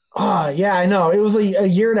 Yeah, I know. It was a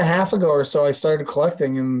year and a half ago or so I started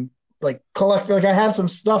collecting and I had some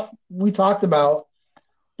stuff we talked about.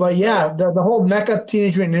 But yeah, the whole NECA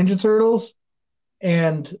Teenage Mutant Ninja Turtles,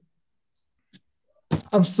 and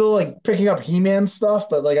I'm still picking up He-Man stuff,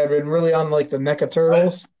 but I've been really on the NECA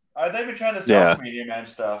Turtles. They've been trying to sell some He-Man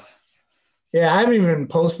stuff. Yeah, I haven't even been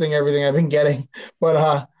posting everything I've been getting,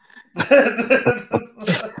 but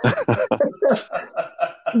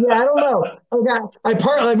yeah, I don't know. I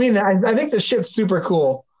think the ship's super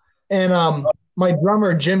cool, and my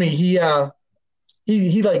drummer Jimmy, he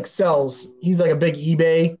sells. He's a big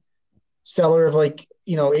eBay seller of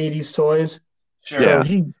 80s toys. Sure. So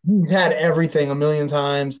he's had everything a million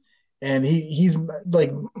times, and he's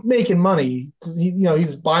making money.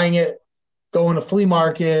 He's buying it, going to flea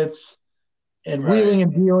markets, and wheeling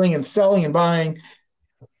and dealing and selling and buying.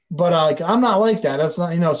 But I'm not like that. That's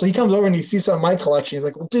not So he comes over and he sees some of my collection. He's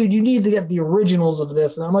like, "Well, dude, you need to get the originals of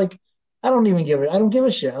this." And I'm like, "I don't give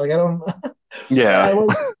a shit. I don't." Yeah.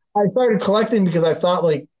 I started collecting because I thought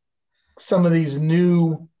some of these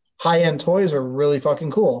new high end toys were really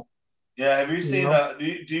fucking cool. Yeah, have you seen?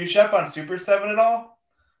 Do you shop on Super 7 at all?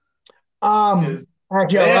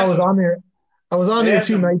 Actually, I was on there. I was on there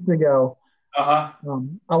 2 nights ago. I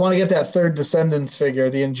want to get that third Descendants figure,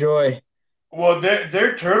 the Enjoy. Well,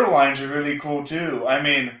 their turtle lines are really cool too. I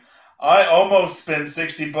mean, I almost spent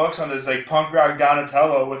 $60 on this punk rock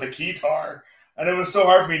Donatello with a keytar, and it was so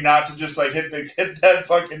hard for me not to just hit that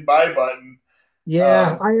fucking buy button.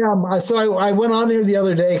 Yeah, I went on there the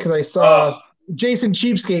other day because I saw Jason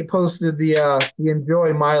Cheapskate posted the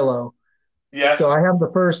Enjoy Milo. Yeah. So I have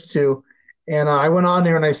the first two, and I went on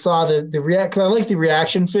there and I saw the react because I like the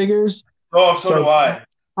reaction figures. Oh, so do I.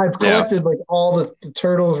 I've collected all the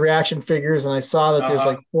Turtles reaction figures, and I saw that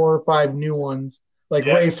there's 4 or 5 new ones,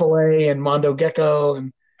 Ray Fillet and Mondo Gecko,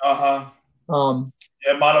 and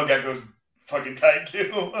Yeah, Mono Gecko's fucking tight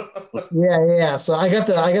too. Yeah. So I got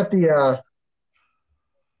the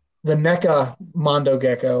NECA Mondo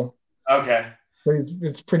Gecko. Okay.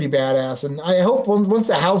 It's pretty badass, and I hope once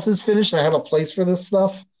the house is finished, and I have a place for this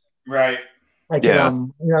stuff. Right. I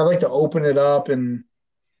can I like to open it up and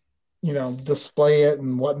display it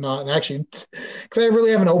and whatnot. And actually, because I really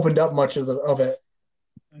haven't opened up much of it.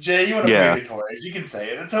 Jay, you want to play the toys? You can say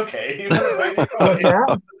it. It's okay. You want to play the toys? What's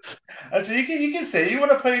that? I said you can say you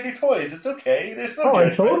want to play the toys. It's okay. There's no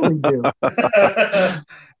judgment. I totally do.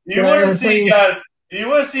 You want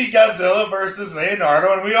to see Godzilla versus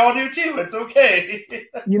Leonardo, and we all do too. It's okay.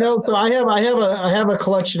 So I have a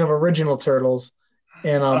collection of original turtles,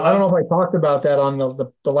 and I don't know if I talked about that on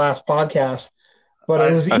the last podcast, but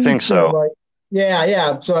it was. I think so.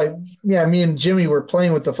 Yeah. So me and Jimmy were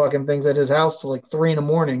playing with the fucking things at his house till like 3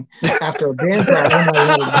 a.m. after a band practice.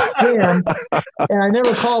 And I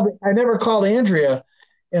never called Andrea,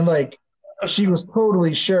 and like she was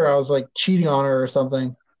totally sure I was like cheating on her or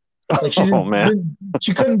something. Like she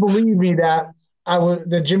she couldn't believe me that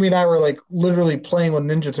Jimmy and I were like literally playing with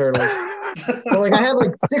Ninja Turtles. But like I had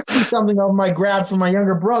like 60 something of them I grabbed from my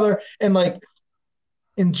younger brother, and like.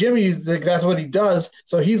 And Jimmy's like, that's what he does.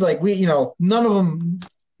 So he's like, none of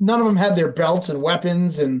them had their belts and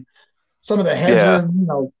weapons, and some of the heads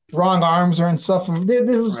were, wrong arms or and stuff.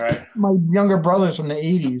 This was my younger brothers from the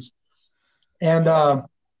 80s. And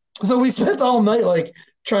so we spent the whole night like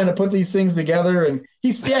trying to put these things together. And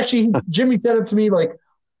Jimmy said it to me like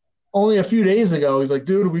only a few days ago. He's like,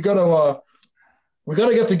 dude, we gotta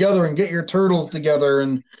get together and get your turtles together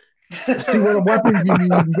and see what weapons you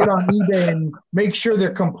need and get on eBay and make sure they're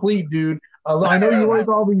complete, dude. I know you like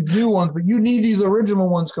all these new ones, but you need these original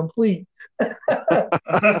ones complete.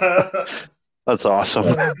 That's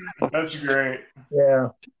awesome. That's great.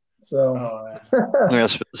 Yeah. So,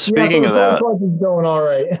 speaking of that, is going all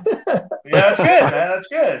right. Yeah, that's good, man. That's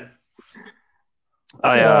good.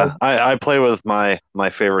 I play with my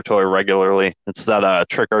favorite toy regularly. It's that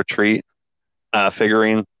Trick or Treat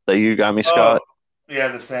figurine that you got me, Scott. Yeah,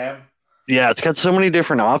 the Sam. Yeah, it's got so many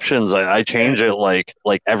different options. I change it like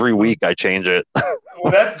every week. I change it.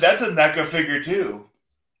 Well, that's a NECA figure too.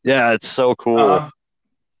 Yeah, it's so cool.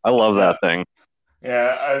 I love that thing.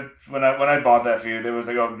 Yeah, when I bought that figure, there was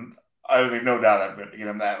like, I was like, no doubt I'm going to get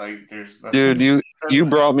him that. Like, dude, you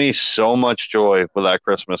brought me so much joy with that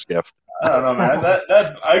Christmas gift. I don't know, man.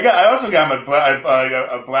 I also got him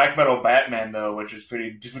a black metal Batman though, which is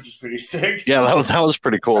pretty sick. Yeah, that was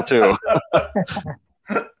pretty cool too.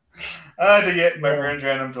 I like to get my friends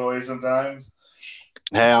random toys sometimes.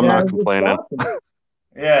 Hey, I'm not complaining. Awesome.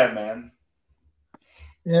 Yeah, man.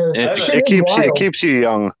 Yeah, it keeps you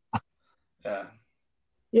young. Yeah.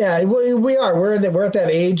 Yeah, we are. We're at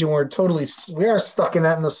that age, and we are stuck in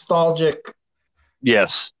that nostalgic.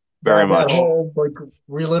 Yes, very much. Whole, like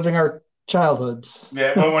reliving our childhoods.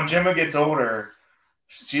 Yeah, well, when Gemma gets older,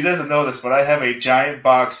 she doesn't know this, but I have a giant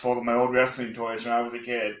box full of my old wrestling toys when I was a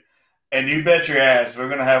kid. And you bet your ass we're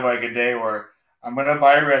gonna have like a day where I'm gonna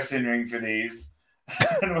buy a wrestling ring for these,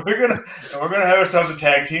 and we're gonna have ourselves a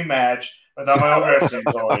tag team match with all my old wrestling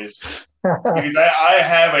toys. Because I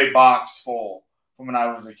have a box full from when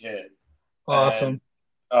I was a kid. Awesome.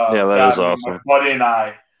 And, that is awesome. My buddy and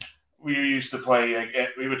I, we used to play.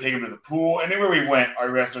 We would take them to the pool. Anywhere we went, our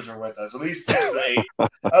wrestlers were with us. At least 6 to 8.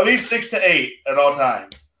 At least 6 to 8 at all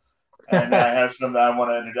times. And I have some that I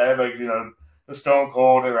want to enter. I have like the Stone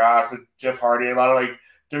Cold, the Rock, the Jeff Hardy, a lot of like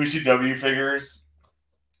WCW figures.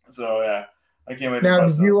 So yeah, I can't wait. Now,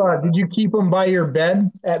 did you keep them by your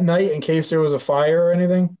bed at night in case there was a fire or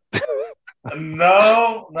anything?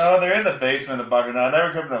 No, they're in the basement of the bunker. No, I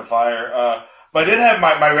never kept them in a fire. But I did have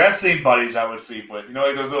my wrestling buddies I would sleep with.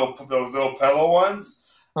 Like those little pillow ones.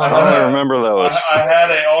 I remember those. I had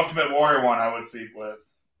an Ultimate Warrior one I would sleep with.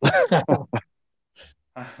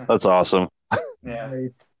 That's awesome. Yeah.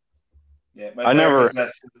 Nice. Yeah, I never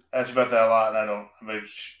asked about that a lot, and I don't.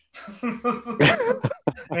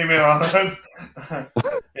 Leave me alone.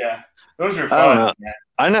 Yeah, those are fun.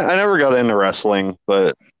 I never got into wrestling,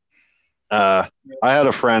 but I had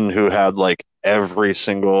a friend who had like every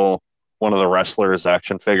single one of the wrestlers'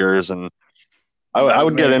 action figures, and I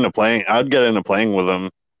would get into playing. I'd get into playing with them,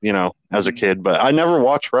 as a kid. But I never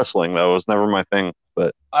watched wrestling though; it was never my thing.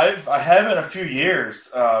 But I haven't in a few years.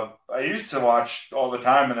 I used to watch all the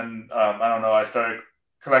time, and then I don't know. I started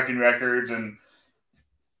collecting records, and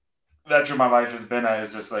that's where my life has been.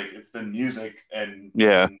 It's just like it's been music and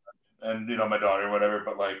and my daughter, or whatever.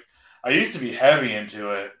 But like I used to be heavy into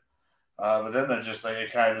it, but then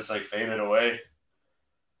it kind of just like faded away.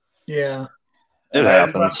 Yeah. It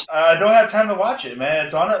happens. I don't have time to watch it, man.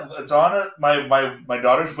 It's on my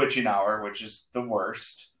daughter's witching hour, which is the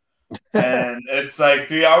worst. And it's like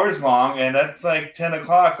 3 hours long, and that's like 10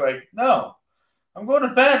 o'clock. Like, no, I'm going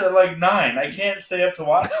to bed at like 9. I can't stay up to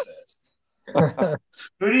watch this.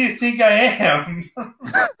 Who do you think I am?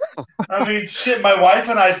 I mean, shit, my wife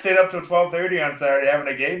and I stayed up till 12:30 on Saturday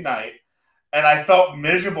having a game night, and I felt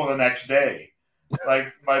miserable the next day.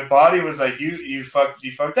 Like, my body was like, you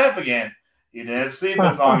fucked up again. You didn't sleep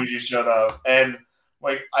as long as you should have. And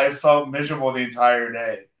like, I felt miserable the entire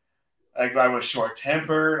day. Like, I was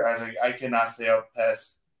short-tempered. I was like, I cannot stay up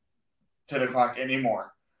past 10 o'clock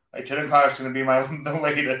anymore. Like, 10 o'clock is going to be the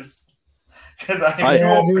latest. Because I'm too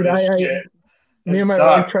old for this shit. Me and my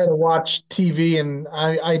wife try to watch TV, and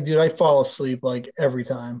I fall asleep like every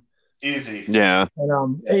time. Easy. Yeah.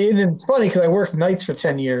 And it's funny because I worked nights for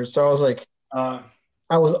 10 years, so I was like,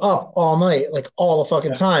 I was up all night, like all the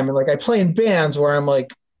fucking time, and like I play in bands where I'm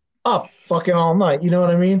like up fucking all night. You know what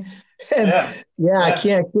I mean? And I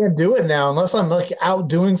can't do it now unless I'm like out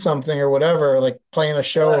doing something or whatever, like playing a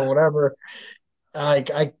show or whatever.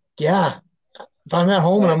 If I'm at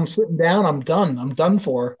home and I'm sitting down, I'm done. I'm done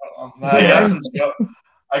for. I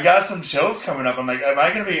got some shows coming up. I'm like, am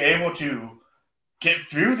I going to be able to get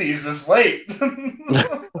through these this late?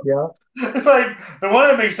 Yeah. Like, the one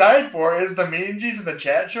I'm excited for is the Mean Genes and the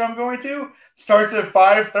Chat show I'm going to. Starts at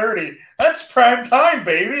 5:30. That's prime time,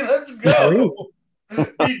 baby. Let's go.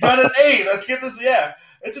 Be done at 8. Let's get this. Yeah,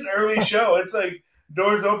 it's an early show. It's like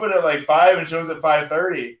doors open at like 5 and shows at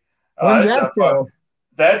 5:30. When's that show?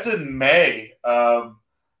 That's in May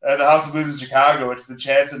at the House of Blues in Chicago. It's the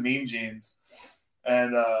Chats and Mean Genes.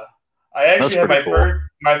 And I actually have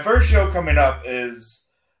my first show coming up is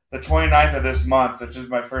the 29th of this month. This is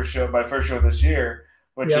my first show this year,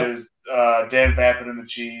 which is Dan Vapid and the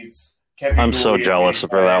Cheats. I'm so jealous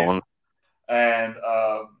for that one. And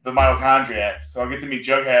the Mitochondriacs. So I'll get to meet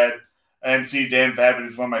Jughead and see Dan Vapid,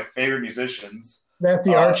 who's one of my favorite musicians. That's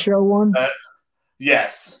the art show one?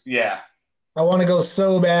 Yes. Yeah. I want to go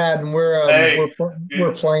so bad, and we're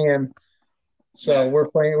playing. So we're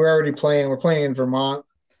already playing. We're playing in Vermont.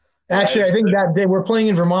 Actually, I think that day we're playing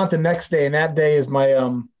in Vermont the next day, and that day is my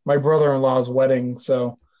my brother-in-law's wedding.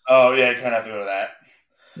 So. Oh yeah, you kind of have to go to that.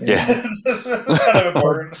 Yeah. It's kind of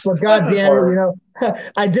important. But goddamn,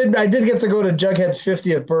 I did get to go to Jughead's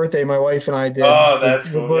 50th birthday. My wife and I did. Oh, that's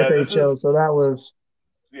cool. Birthday show. So that was.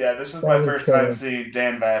 Yeah, this is my first time seeing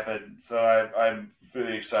Dan Vapid, so I'm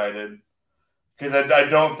really excited. Because I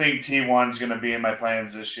don't think T1 is going to be in my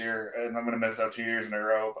plans this year, and I'm going to miss out 2 years in a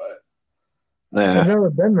row. But I've never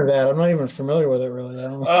been to that. I'm not even familiar with it really.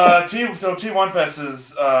 So T1 Fest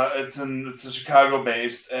is it's a Chicago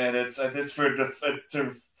based, and it's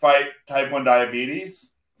to fight type 1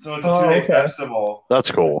 diabetes. So it's a 2-day festival. That's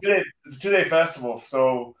cool. It's a 2-day festival.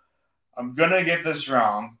 So I'm gonna get this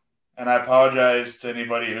wrong, and I apologize to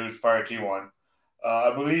anybody who's part of T1.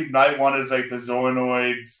 I believe night 1 is like the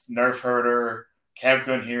Zoanoids, Nerf Herder, Camp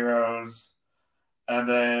Gun Heroes, and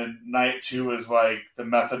then night 2 is like the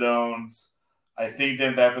Methadones. I think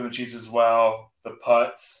Dan Vapid and the Cheats as well, the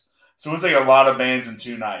Putts. So it was like a lot of bands in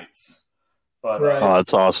 2 nights. But oh,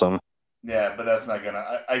 that's awesome. Yeah, but that's not gonna.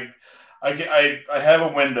 I have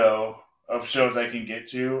a window of shows I can get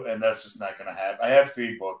to, and that's just not gonna happen. I have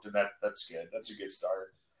 3 booked, and that's good. That's a good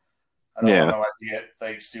start. I don't know why to get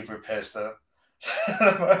like super pissed up.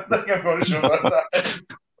 I think I'm going to show that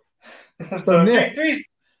time. So Nick, three's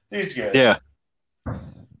good. Yeah.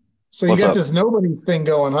 So you got this Nobody's thing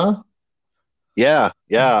going, huh? Yeah.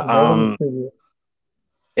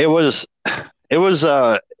 It was kind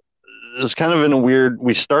of in a weird.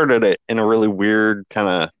 We started it in a really weird kind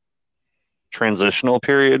of transitional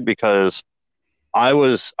period because I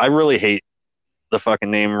really hate the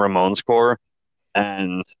fucking name Ramones Corps,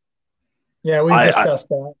 and we discussed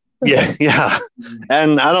that. Yeah.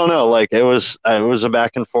 And I don't know, like it was a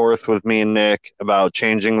back and forth with me and Nick about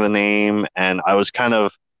changing the name, and I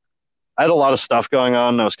had a lot of stuff going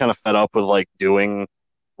on. And I was kind of fed up with like doing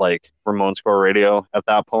like Ramones Corps radio at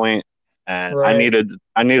that point, and I needed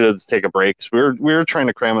to take a break. So we were trying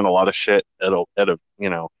to cram in a lot of shit at a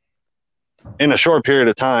in a short period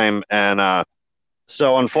of time, and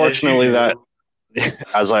so unfortunately that.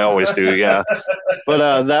 As I always do, yeah.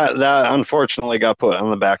 But that unfortunately got put on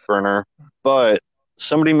the back burner. But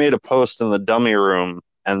somebody made a post in the dummy room,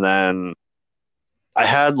 and then I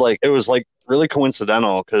had it was really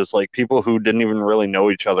coincidental because people who didn't even really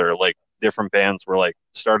know each other, like different bands, were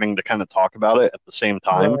starting to kind of talk about it at the same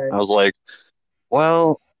time. Right. I was like,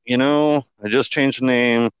 well, I just changed the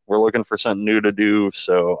name. We're looking for something new to do,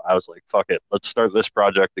 so I was like, fuck it, let's start this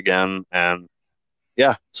project again. And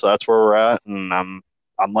yeah, so that's where we're at, and I'm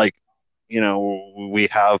like, we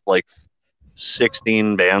have like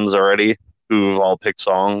 16 bands already who've all picked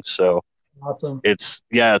songs, so Awesome. it's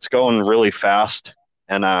going really fast.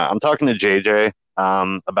 And I'm talking to JJ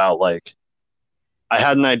about like I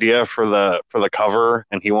had an idea for the cover,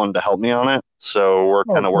 and he wanted to help me on it, so we're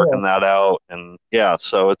kind of working that out, and yeah,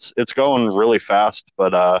 so it's going really fast,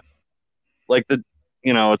 but like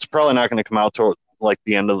it's probably not going to come out till like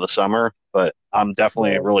the end of the summer, but I'm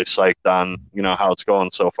definitely really psyched on how it's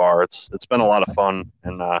going so far. It's been a lot of fun,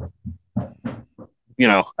 and I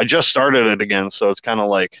just started it again, so it's kind of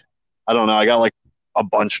like I don't know. I got like a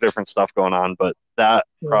bunch of different stuff going on, but that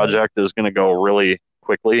project is going to go really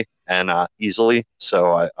quickly and easily.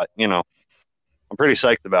 So I'm pretty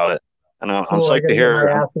psyched about it, and I'm psyched to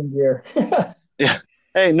hear. Yeah.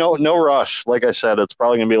 Hey, no rush. Like I said, it's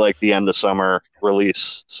probably gonna be like the end of summer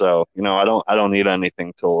release. So I don't need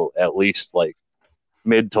anything till at least like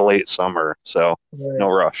mid to late summer. So no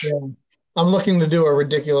rush. Yeah. I'm looking to do a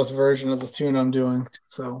ridiculous version of the tune I'm doing.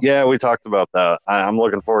 So yeah, we talked about that. I'm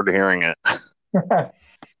looking forward to hearing it.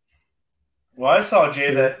 Well, I saw,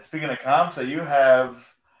 Jay, that speaking of comps, that you're on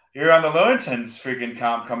the Lewingtons freaking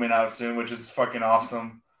comp coming out soon, which is fucking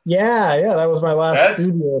awesome. Yeah, that was my last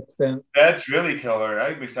studio stint. That's really killer.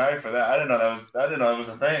 I'm excited for that. I didn't know that was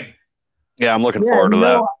a thing. Yeah, I'm looking forward to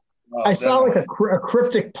that. I saw like a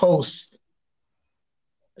cryptic post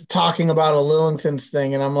talking about a Lillingtons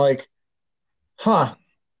thing, and I'm like, huh.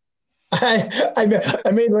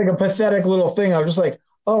 I made like a pathetic little thing. I was just like,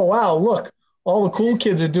 oh wow, look, all the cool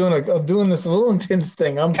kids are doing this Lillingtons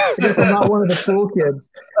thing. I guess I'm not one of the cool kids.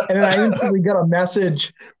 And then I instantly got a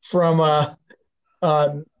message from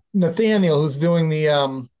Nathaniel, who's doing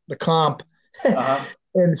the comp. Uh-huh.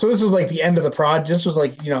 And so this was like the end of the project. This was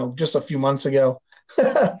like, just a few months ago. So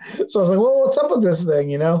I was like, well, what's up with this thing,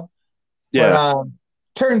 Yeah. But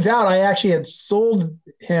turns out I actually had sold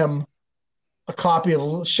him a copy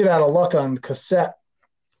of Shit Out of Luck on cassette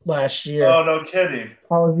last year. Oh, no kidding.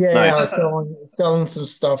 I was selling some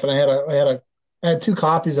stuff, and I had 2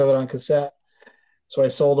 copies of it on cassette. So I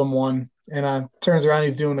sold him one, and turns around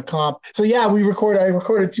he's doing the comp. So yeah, I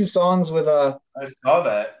recorded 2 songs with I saw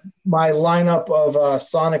that. My lineup of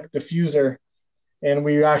Sonic Diffuser, and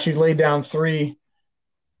we actually laid down 3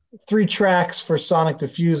 tracks for Sonic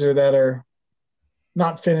Diffuser that are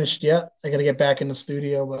not finished yet. I got to get back in the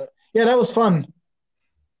studio, but yeah, that was fun.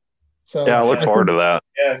 So yeah, I look forward to that.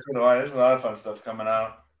 Yeah, there's a lot of fun stuff coming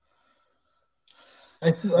out.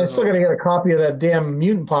 I still got to get a copy of that damn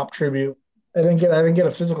Mutant Pop tribute. I didn't get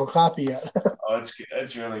a physical copy yet. Oh,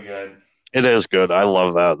 it's really good. It is good. I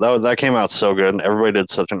love that. That came out so good. Everybody did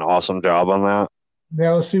such an awesome job on that.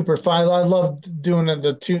 That was super fun. I loved doing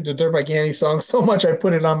the Dirt Bike Annie song so much. I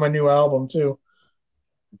put it on my new album too.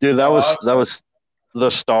 Dude, that was the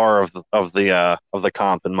star of the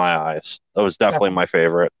comp in my eyes. That was definitely my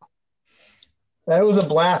favorite. That was a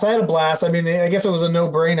blast. I had a blast. I mean, I guess it was a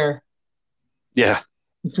no-brainer. Yeah.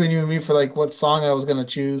 Between you and me for like what song I was going to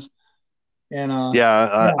choose. And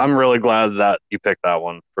I'm really glad that you picked that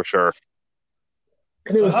one for sure.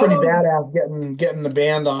 And it was pretty badass getting the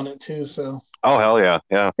band on it too. So. Oh hell yeah,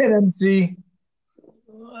 yeah. NMC.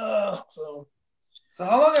 So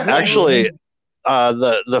how long? Actually,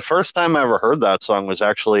 the first time I ever heard that song was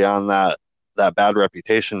actually on that Bad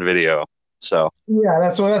Reputation video. So yeah,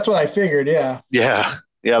 that's what I figured. Yeah. Yeah.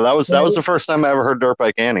 That was the first time I ever heard Dirt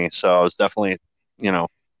Bike Annie. So I was definitely,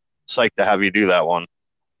 psyched to have you do that one.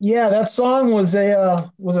 Yeah, that song was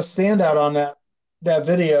a standout on that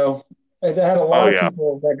video. I had a lot of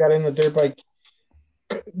people that got into Dirt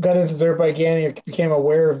Bike Annie and became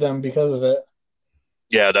aware of them because of it.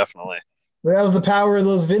 Yeah, definitely. But that was the power of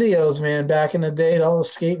those videos, man. Back in the day, all the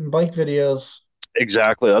skate and bike videos.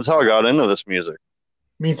 Exactly. That's how I got into this music.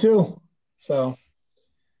 Me too. So,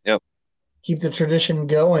 yep. Keep the tradition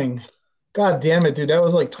going. God damn it, dude. That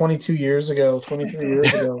was like 22 years ago, 23 years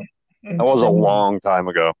ago. That was a long time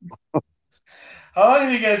ago. How long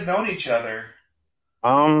have you guys known each other?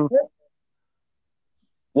 Well,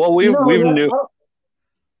 we've knew.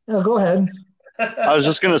 Oh, go ahead. I was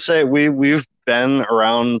just gonna say we've been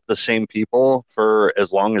around the same people for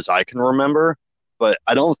as long as I can remember, but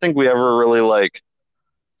I don't think we ever really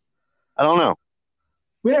I don't know.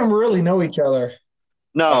 We didn't really know each other.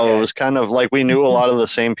 No, okay. It was kind of like we knew a lot of the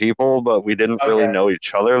same people, but we didn't really know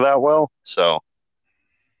each other that well. So I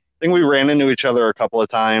think we ran into each other a couple of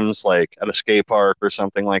times, like at a skate park or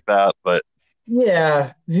something like that. But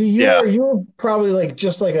yeah, you were probably like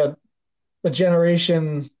just like a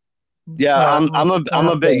generation. Yeah, I'm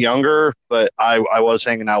a bit younger, but I was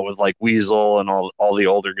hanging out with like Weasel and all the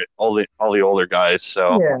older guys.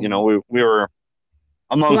 So we were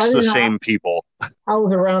amongst the same people. I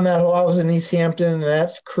was around that. I was in East Hampton and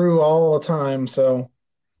that crew all the time. So,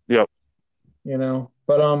 yep.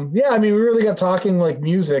 But yeah, I mean, we really got talking like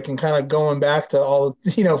music and kind of going back to all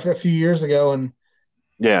a few years ago, and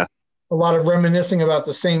yeah, a lot of reminiscing about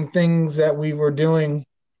the same things that we were doing.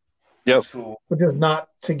 Yep. That's cool. But just not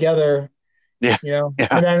together. Yeah. Yeah. Yeah.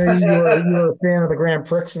 And I mean, you were a fan of the Grand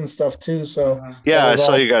Prix and stuff too. So yeah, I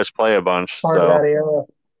saw you guys play a bunch. Part of that era.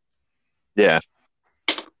 Yeah.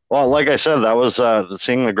 Well, like I said, that was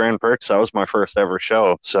seeing the Grand Prix. That was my first ever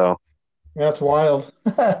show. So that's wild.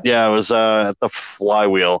 yeah, it was at the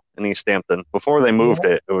Flywheel in East Hampton. Before they moved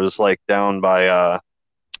it was like down by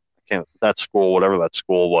that school, whatever that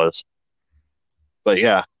school was. But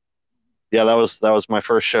yeah, that was my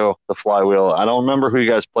first show, the Flywheel. I don't remember who you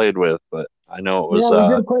guys played with, but I know it was. Yeah,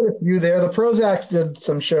 we did quite a few there. The Prozacs did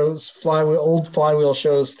some shows, old Flywheel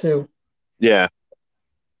shows too. Yeah.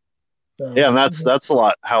 So, yeah, and that's a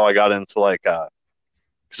lot how I got into like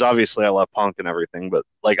because obviously I love punk and everything, but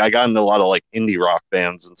like I got into a lot of like indie rock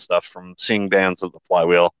bands and stuff from seeing bands at the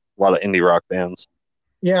Flywheel. A lot of indie rock bands.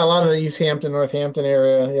 Yeah, a lot of the East Hampton, Northampton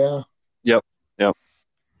area. Yeah. Yep.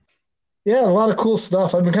 Yeah, a lot of cool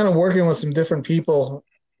stuff. I've been kind of working with some different people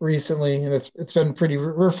recently, and it's been pretty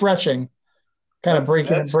refreshing. Kind of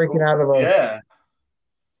breaking cool. out of a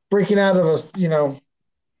breaking out of a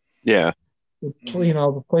yeah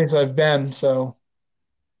the place I've been. So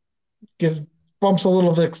bumps a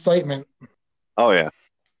little of excitement. Oh yeah,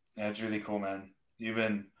 that's really cool, man. You've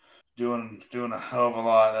been doing a hell of a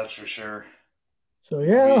lot, that's for sure. So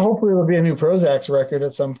yeah, hopefully there'll be a new Prozacs record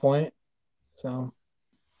at some point. So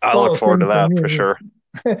I look forward to that for sure.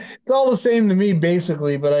 It's all the same to me,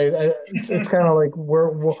 basically, but it's kind of like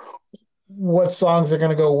what songs are going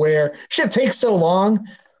to go where. Shit takes so long,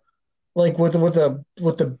 like with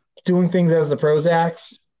the doing things as the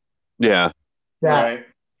Prozacs. Yeah. That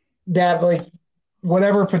like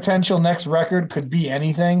whatever potential next record could be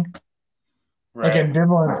anything. Right. Like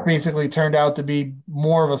Ambivalence basically turned out to be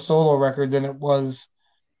more of a solo record than it was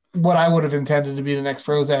what I would have intended to be the next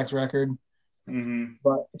Prozacs record. Mm-hmm.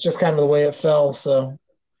 But it's just kind of the way it fell. So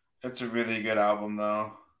it's a really good album,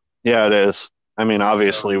 though. Yeah, it is. I mean,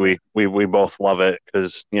 obviously, we both love it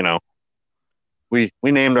because we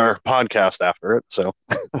named our podcast after it. So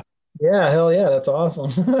yeah, hell yeah, that's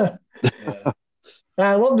awesome. Yeah.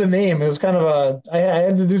 I love the name. It was kind of I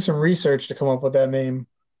had to do some research to come up with that name.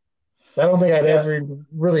 I don't think I'd ever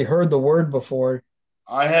really heard the word before.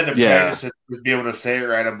 I had to practice it to be able to say it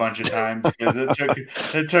right a bunch of times because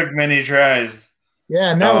it took many tries.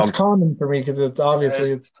 Yeah, now it's common for me because it's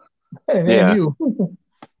obviously you.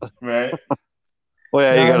 Right.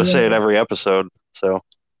 Well, yeah, you got to say it every episode. So.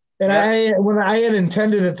 And when I had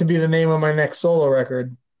intended it to be the name of my next solo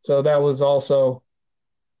record, so that was also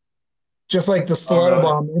just like the Stiletto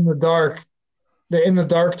Bomb in the Dark. The In the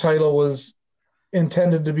Dark title was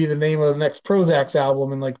intended to be the name of the next Prozacs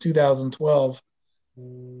album in like 2012.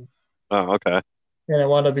 Oh, okay. And it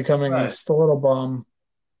wound up becoming the Stiletto Bomb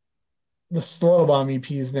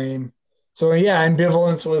EP's name. So yeah,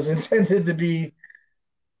 Ambivalence was intended to be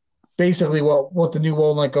basically what the new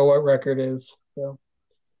Won't Let Go record is. So,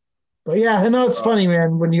 but yeah, I know it's funny,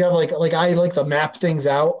 man. When you have like I like to map things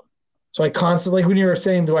out, so I constantly, like when you were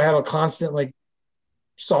saying, do I have a constant like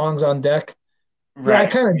songs on deck? Right. Yeah, I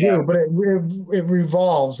kind of do, but it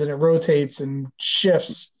revolves and it rotates and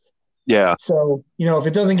shifts. Yeah. So if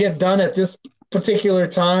it doesn't get done at this particular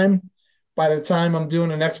time, by the time I'm doing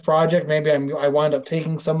the next project, maybe I wind up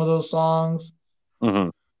taking some of those songs. Mm-hmm.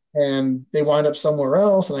 And they wind up somewhere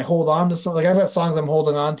else, and I hold on to some. Like I've got songs I'm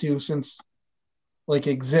holding on to since like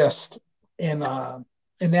exist in that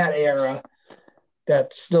era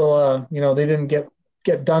that still they didn't get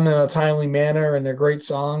done in a timely manner, and they're great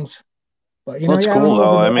songs. But that's cool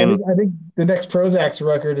though. I think the next Prozacs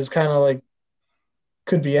record is kind of like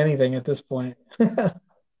could be anything at this point. That's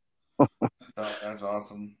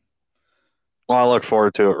awesome. Well, I look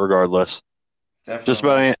forward to it regardless.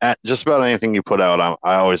 Definitely. Just about anything you put out,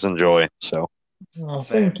 I always enjoy. So. Oh,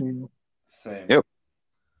 thank you. Same. Yep.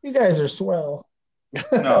 You guys are swell.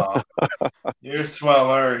 No, you're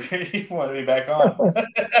sweller. You want to be back on?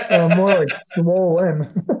 More like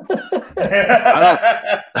swollen.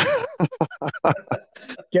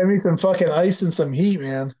 Get me some fucking ice and some heat,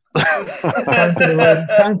 man.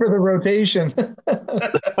 Time for the rotation.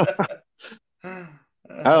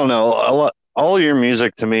 I don't know. All your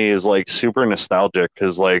music to me is like super nostalgic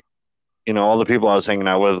because like, all the people I was hanging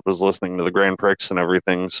out with was listening to the Grand Prix and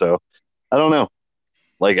everything. So I don't know.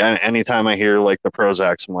 Like anytime I hear like the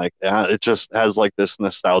Prozacs, I'm like, it just has like this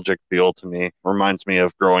nostalgic feel to me. Reminds me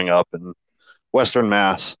of growing up in Western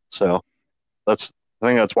Mass. So that's I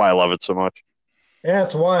think that's why I love it so much. Yeah,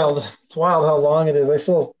 it's wild. It's wild how long it is. I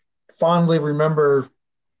still fondly remember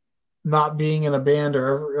not being in a band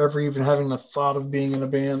or ever even having the thought of being in a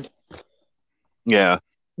band. Yeah.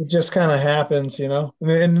 It just kind of happens, And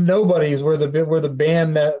Nobody's were the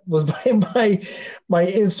band that was my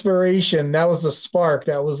inspiration. That was the spark.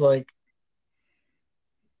 That was like,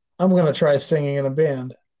 I'm gonna try singing in a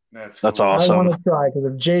band. That's awesome. I want to try because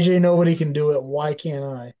if JJ Nobody can do it, why can't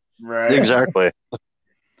I? Right. Exactly.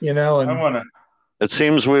 And I want to. It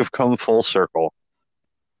seems we've come full circle.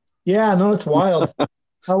 Yeah, no, it's wild.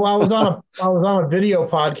 I was on a video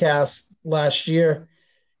podcast last year,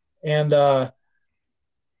 and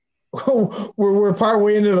we're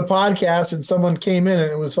partway into the podcast, and someone came in,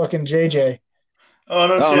 and it was fucking JJ. Oh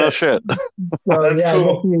no! No shit. So That's yeah,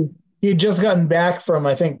 cool. he had just gotten back from,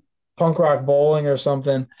 I think, Punk Rock Bowling or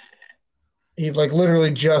something. He like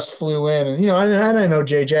literally just flew in, and I know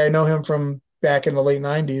JJ. I know him from back in the late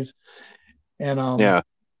 '90s, and yeah.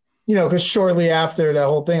 Because shortly after that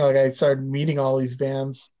whole thing, like I started meeting all these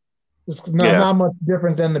bands. It's not much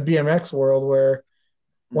different than the BMX world, where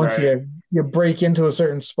once you break into a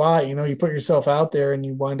certain spot, you put yourself out there and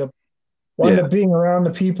you wind up being around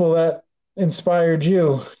the people that inspired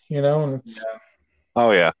you, And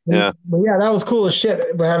Oh yeah, yeah. But yeah, that was cool as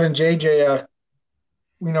shit. But having JJ,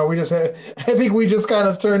 we just had. I think we just kind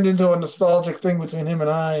of turned into a nostalgic thing between him and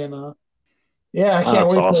I, and yeah, I can't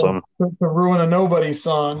wait awesome. to ruin a Nobody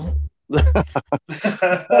song.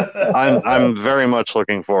 I'm very much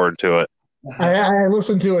looking forward to it. I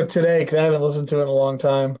listened to it today because I haven't listened to it in a long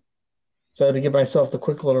time, so I had to give myself the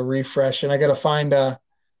quick little refresh. And I got to find I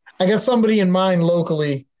got somebody in mind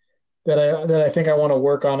locally that I think I want to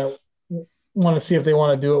work on it. Want to see if they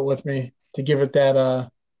want to do it with me to give it that.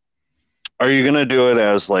 Are you gonna do it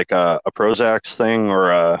as like a Prozac thing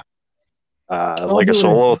or like a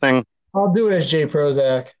solo thing? I'll do it as Jay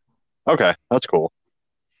Prozac. Okay, that's cool.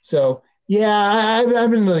 So yeah, I've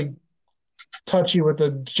been really touchy with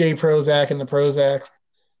the Jay Prozac and the Prozacs.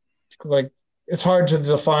 Like it's hard to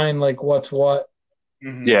define like what's what.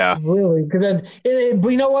 Mm-hmm. Yeah, really, because but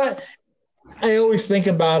you know what? I always think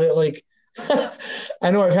about it like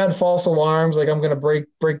I know I've had false alarms, like I'm gonna break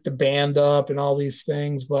the band up and all these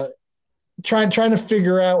things, but trying to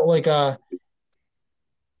figure out like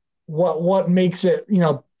what makes it,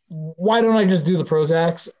 why don't I just do the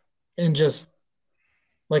Prozacs and just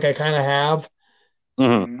like I kind of have.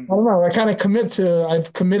 Mm-hmm. I don't know.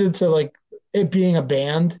 I've committed to like it being a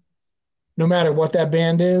band, no matter what that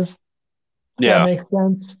band is. Yeah, that makes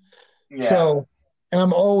sense. Yeah. So, and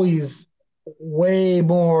I'm always way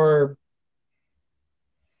more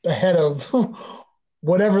ahead of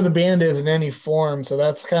whatever the band is in any form. So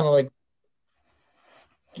that's kind of like,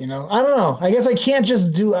 I don't know. I guess I can't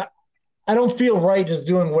just do. I don't feel right just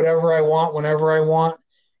doing whatever I want whenever I want,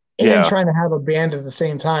 and trying to have a band at the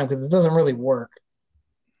same time because it doesn't really work.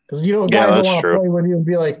 Because guys don't want to play with you and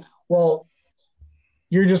be like, well,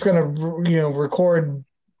 you're just gonna record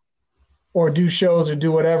or do shows or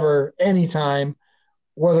do whatever anytime,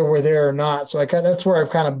 whether we're there or not. So that's where I've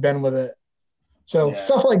kind of been with it. So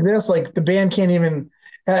stuff like this, like the band can't even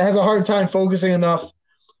has a hard time focusing enough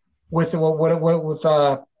with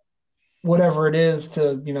whatever it is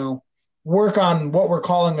to work on what we're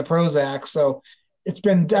calling the Prozac. So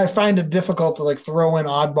I find it difficult to like throw in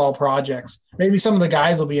oddball projects. Maybe some of the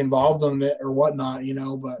guys will be involved in it or whatnot,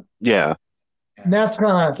 but yeah. And that's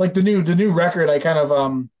kind of like the new record. I kind of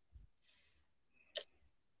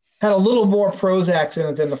had a little more Prozacs in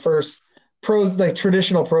it than the first like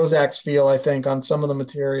traditional Prozacs feel, I think, on some of the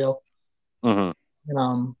material. Mm-hmm.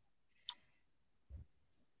 And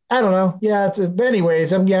I don't know. Yeah. But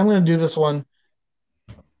anyways, I'm going to do this one.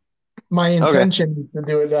 My intention is to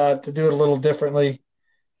do it a little differently.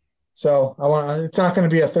 So it's not going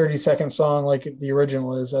to be a 30-second song like the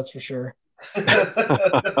original is. That's for sure. It's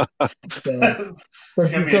going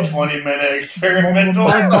to be a 20-minute experimental.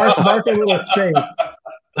 Mark a little space.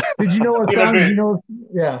 Did you know what song?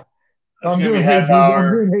 Yeah. I'm doing Hey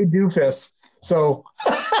Doofus. So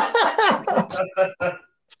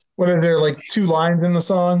what is there, like 2 lines in the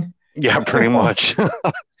song? Yeah, pretty much.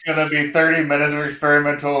 It's gonna be 30 minutes of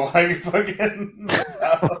experimental, like fucking.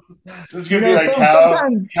 It's gonna be like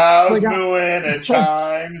cows mooing and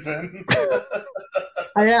chimes and.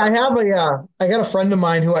 I got a friend of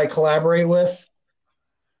mine who I collaborate with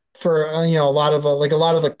for a lot of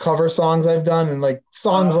the cover songs I've done and like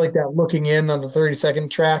songs like that. Looking In on the 30-second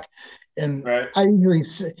track, and I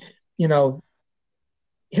usually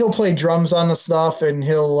he'll play drums on the stuff and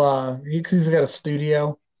he's got a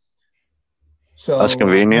studio. So that's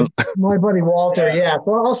convenient. My buddy Walter,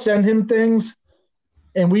 so I'll send him things,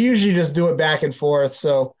 and we usually just do it back and forth.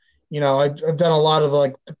 So, I've done a lot of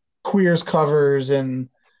like Queers covers and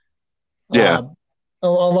Yeah. A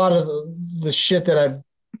lot of the shit that I've,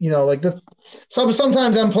 like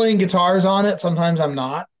sometimes I'm playing guitars on it, sometimes I'm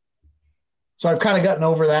not. So I've kind of gotten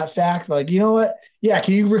over that fact. Like, you know what? Yeah,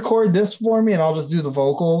 can you record this for me, and I'll just do the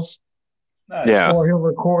vocals. Nice. Yeah. Or he'll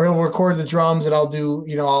record the drums, and I'll do,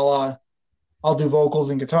 I'll do vocals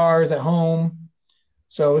and guitars at home.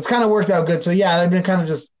 So it's kind of worked out good. So yeah, I've been kind of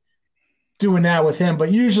just doing that with him.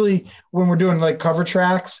 But usually when we're doing like cover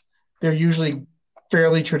tracks, they're usually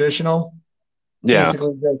fairly traditional. Yeah.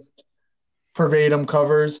 Basically just verbatim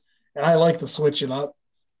covers. And I like to switch it up.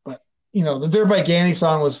 But the Dirt Bike Annie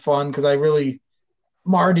song was fun because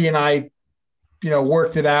Marty and I,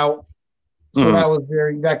 worked it out. So that was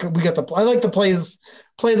I like to play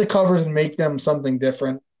the covers and make them something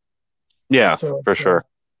different. Yeah, so, for sure.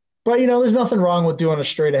 But there's nothing wrong with doing a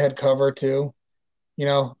straight ahead cover too.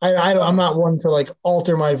 I'm not one to like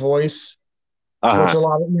alter my voice, which a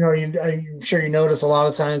lot of I'm sure you notice a lot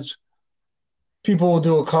of times people will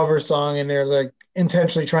do a cover song and they're like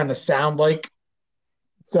intentionally trying to sound like.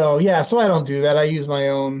 So yeah, so I don't do that. I use my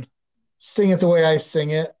own, sing it the way I sing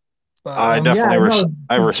it. But, I definitely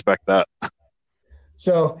I respect that.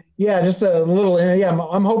 So yeah, just a little. Yeah,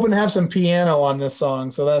 I'm hoping to have some piano on this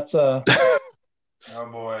song. So that's oh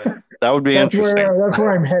boy, that would be interesting. That's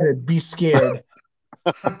where I'm headed. Be scared.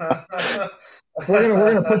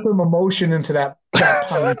 we're gonna put some emotion into that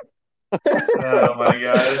punt. Oh my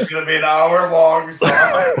god, it's gonna be an hour-long song.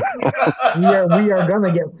 we are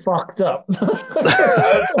gonna get fucked up.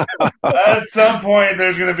 At some point,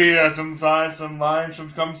 there's gonna be some lines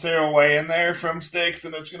from "Come Sail Away" in there from Styx,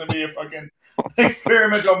 and it's gonna be a fucking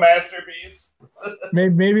experimental masterpiece.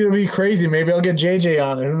 Maybe it'll be crazy. Maybe I'll get JJ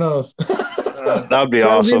on it. Who knows? That'd be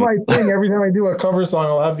awesome. Be my thing. Every time I do a cover song,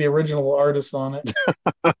 I'll have the original artist on it.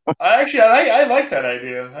 I like that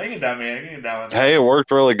idea. I can get down with that. Hey, it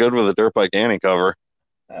worked really good with the Dirt Bike Annie cover.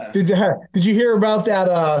 Did you hear about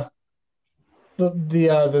that?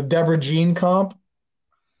 The Deborah Jean comp.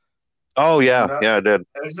 Oh yeah, I did.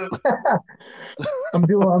 I'm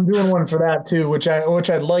doing one for that too, which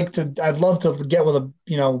I'd love to get with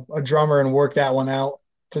a drummer and work that one out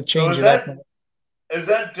to change it up. Is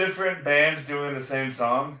that different bands doing the same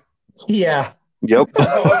song? Yeah. Yep.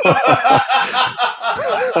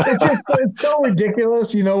 It's so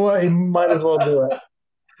ridiculous. You know what? You might as well do it.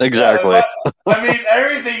 Exactly. Yeah, I mean,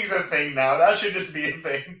 everything's a thing now. That should just be a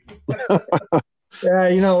thing. Yeah,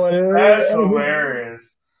 you know what? That's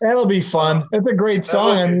hilarious. That'll be fun. It's a great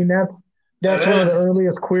song. I mean, that's one of the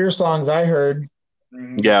earliest Queer songs I heard.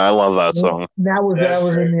 Yeah, I love that song. That was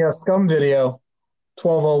in the Scum video,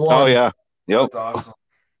 1201. Oh yeah. Yep. That's awesome.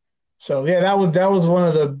 So yeah, that was one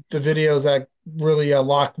of the videos that really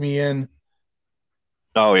locked me in.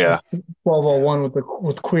 Oh yeah. 1201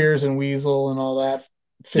 with Queers and Weasel and all that.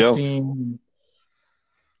 15. Yep.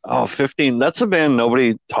 Oh, 15. That's a band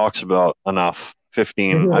nobody talks about enough.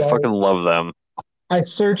 15. I fucking love them. I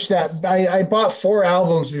searched that. I bought 4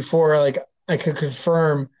 albums before I could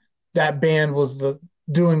confirm that band was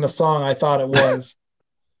doing the song I thought it was.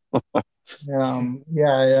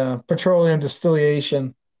 Yeah. Petroleum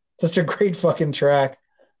Distillation. Such a great fucking track.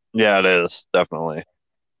 Yeah, it is, definitely.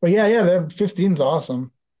 But yeah, their 15's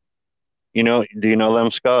awesome. Do you know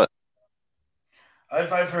them, Scott?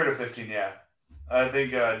 I've heard of 15, yeah. I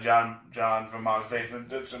think John from Mom's Basement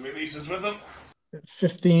did some releases with them.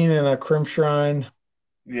 15 and a Crimp Shrine.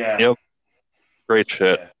 Yeah. Yep. Great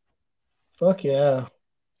shit. Yeah. Fuck yeah.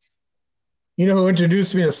 You know who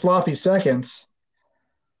introduced me to Sloppy Seconds?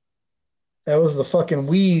 That was the fucking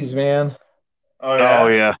Wheeze, man. Oh yeah. Oh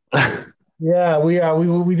yeah. Yeah,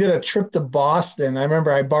 we did a trip to Boston. I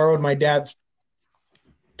remember I borrowed my dad's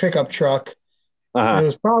pickup truck. Uh-huh. It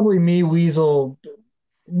was probably me, Weasel,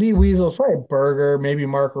 probably Burger, maybe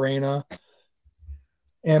Mark Reyna.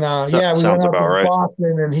 And we went out to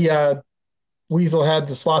Boston, and Weasel had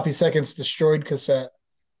the Sloppy Seconds Destroyed cassette.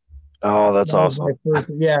 Oh, that's awesome.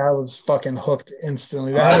 I was fucking hooked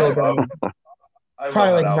instantly. That was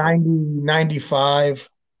probably like 90, 95.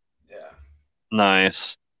 Yeah.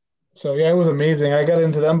 Nice. So yeah, it was amazing. I got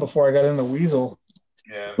into them before I got into Weasel.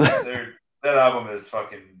 Yeah, that album is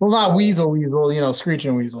fucking. Well, not Weasel,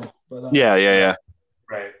 Screeching Weasel. But, yeah.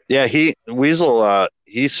 Right. Yeah, Weasel,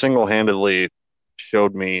 he single-handedly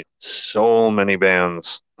showed me so many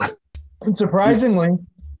bands. And surprisingly,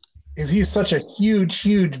 he's such a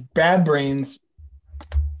huge Bad Brains.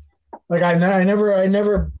 Like I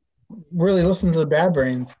never really listened to the Bad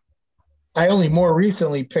Brains. I only more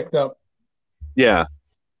recently picked up. Yeah.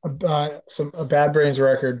 A Bad Brains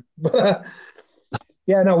record.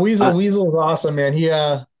 Yeah, no, Weasel is awesome, man. He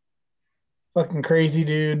fucking crazy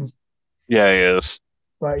dude. Yeah, he is.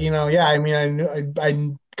 But yeah, I mean,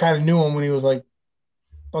 I kind of knew him when he was like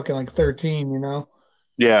fucking like 13,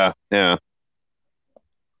 Yeah, yeah.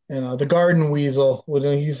 And the garden weasel when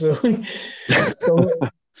he used to go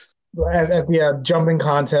at the jumping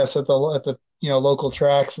contest at the local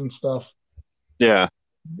tracks and stuff. Yeah.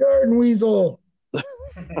 Garden weasel.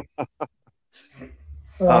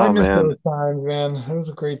 I miss those times, man. Those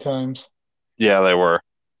were great times. Yeah, they were.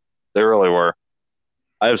 They really were.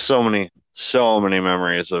 I have so many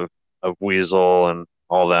memories of Weasel and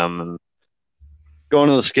all them, and going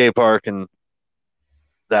to the skate park, and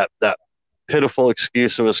that pitiful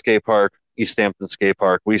excuse of a skate park, East Hampton Skate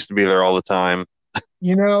Park. We used to be there all the time.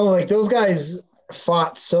 Like those guys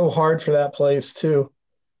fought so hard for that place too.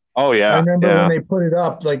 Oh yeah. I remember when they put it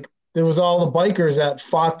up, like there was all the bikers that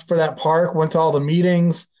fought for that park, went to all the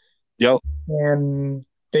meetings. Yep. And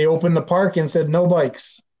they opened the park and said no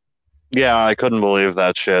bikes. Yeah, I couldn't believe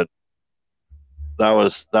that shit. That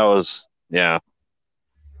was yeah.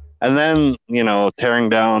 And then, tearing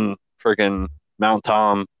down freaking Mount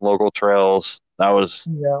Tom local trails, that was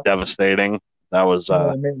devastating. That was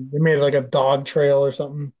they made like a dog trail or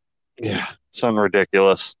something. Yeah, something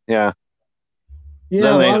ridiculous. Yeah.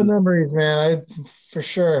 Yeah, a lot of memories, man. For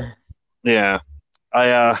sure. Yeah.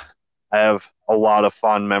 I have a lot of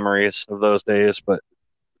fond memories of those days, but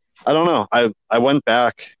I don't know. I went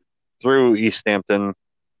back through East Hampton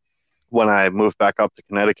when I moved back up to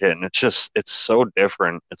Connecticut, and it's so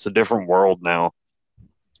different. It's a different world now.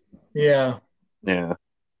 Yeah. Yeah.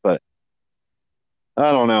 But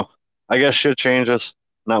I don't know. I guess shit changes.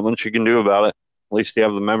 Not much you can do about it. At least you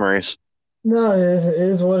have the memories. No, it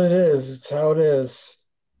is what it is. It's how it is.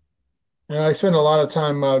 I spend a lot of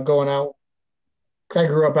time going out. I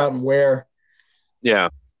grew up out in Ware. Yeah.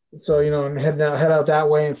 So, and head out that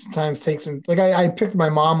way, and sometimes take some. Like I picked my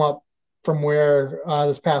mom up from Ware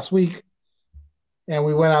this past week, and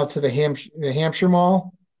we went out to the Hampshire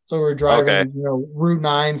Mall. So we were driving, Route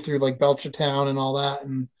 9 through like Belchertown and all that,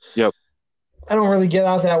 and yep. I don't really get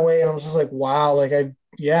out that way, and I was just like, wow, like I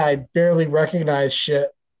barely recognize shit.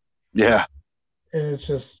 Yeah. And it's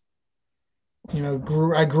just,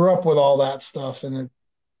 I grew up with all that stuff, and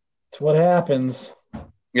it's what happens.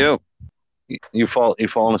 Yeah. You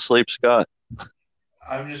falling asleep, Scott?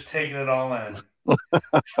 I'm just taking it all in.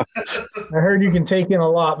 I heard you can take in a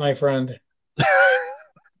lot, my friend.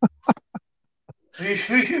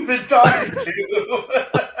 Who you've been talking to?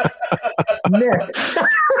 Nick.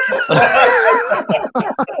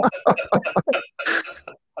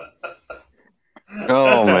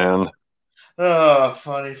 Oh man. Oh,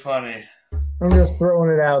 funny. I'm just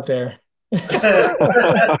throwing it out there.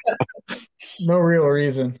 No real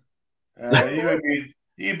reason.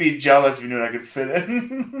 You'd be jealous if you knew I could fit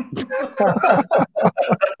in.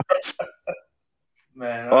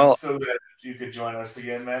 Man, I'm so glad you could join us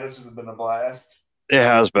again, man. This has been a blast. It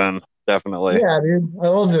has been, definitely. Yeah, dude. I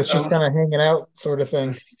love this just kind of hanging out sort of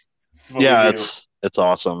thing. Yeah, it's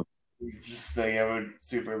awesome. Just we're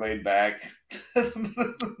super laid back.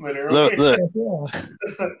 Literally.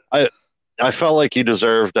 I felt like you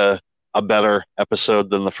deserved a better episode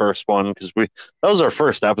than the first one, because that was our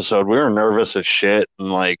first episode. We were nervous as shit,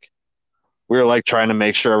 and like we were like trying to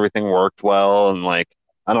make sure everything worked well, and like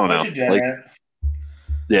I don't know.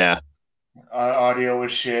 Yeah. Audio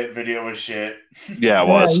was shit, video was shit. Yeah, it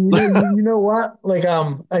was. You know what? Like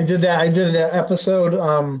I did an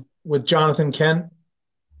episode with Jonathan Kent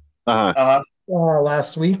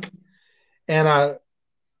last week, and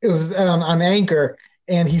it was on Anchor,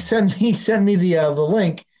 and he sent me the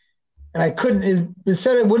link, and I couldn't. It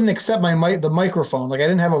said it wouldn't accept the microphone. Like I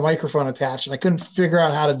didn't have a microphone attached, and I couldn't figure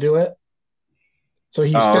out how to do it. So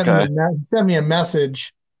he sent me a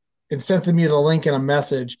message and sent me the link in a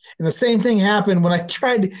message. And the same thing happened when I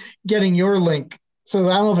tried getting your link. So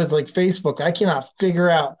I don't know if it's like Facebook. I cannot figure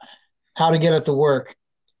out how to get it to work.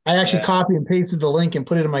 I actually copy and pasted the link and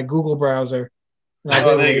put it in my Google browser.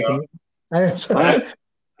 There you go. I figured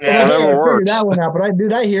that one out.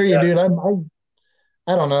 But I hear you, dude. I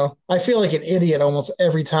don't know. I feel like an idiot almost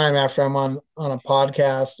every time after I'm on a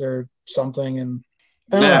podcast or something. And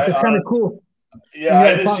I don't know. It's kind of cool. Yeah,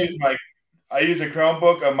 I use a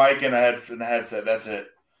Chromebook, a mic, and a headset. That's it.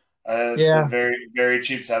 It's a very, very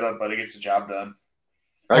cheap setup, but it gets the job done.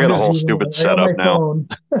 I got a whole stupid setup now.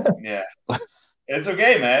 Yeah, it's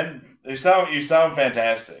okay, man. You sound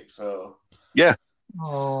fantastic. So yeah.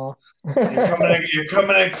 Oh, you're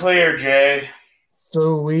coming in clear, Jay.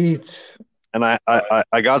 Sweet. And I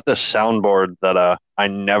got this soundboard that I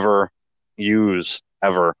never use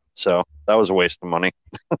ever, so that was a waste of money.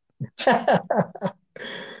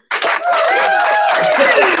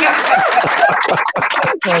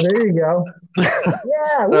 Oh, there you go.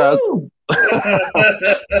 Yeah, woo!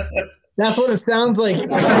 That's what it sounds like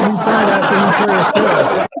after we play a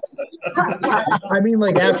show. I mean,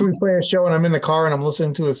 like after we play a show and I'm in the car and I'm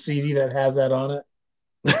listening to a CD that has that on it.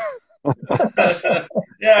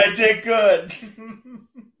 Yeah, I did good.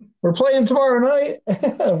 We're playing tomorrow night,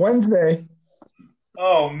 Wednesday.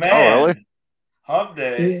 Oh man! Oh, really? Hump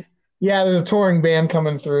Day. Yeah, there's a touring band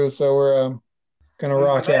coming through, so we're gonna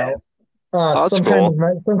rock out. Some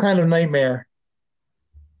kind of nightmare.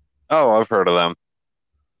 Oh, I've heard of them.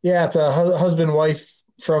 Yeah, it's a husband wife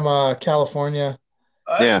from California.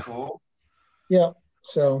 Oh, that's cool. Yeah,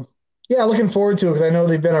 so yeah, looking forward to it because I know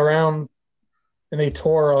they've been around and they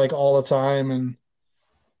tour like all the time, and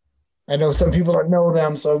I know some people that know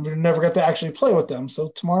them, so we never got to actually play with them. So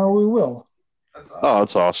tomorrow we will. That's awesome. Oh,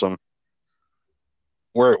 that's awesome.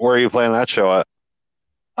 Where are you playing that show at?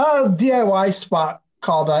 A DIY spot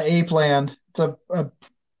called Ape Land. It's a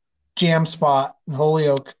jam spot in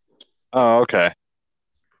Holyoke. Oh, okay.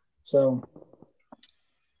 So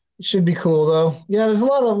it should be cool though. Yeah, there's a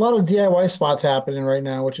lot of DIY spots happening right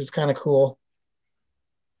now, which is kind of cool.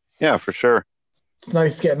 Yeah, for sure. It's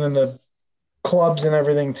nice getting into clubs and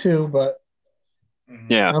everything too, but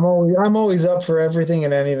yeah, I'm always up for everything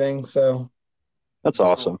and anything. So that's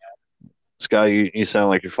awesome. Cool. Scott, you sound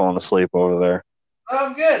like you're falling asleep over there.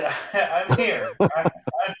 I'm good. I'm here. I'm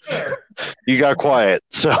here. You got quiet,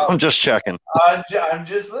 so I'm just checking. I'm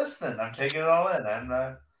just listening. I'm taking it all in.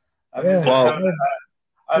 We're an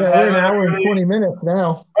hour and 20 minutes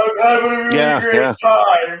now. I'm having a really great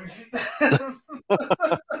time.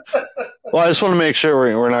 Well, I just want to make sure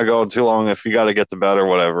we're not going too long if you got to get to bed or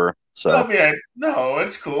whatever. So I mean, no,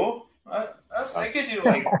 it's cool. I could do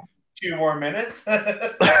like 2 more minutes.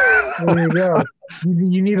 There you go.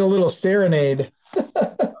 You need a little serenade.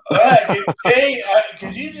 Hey,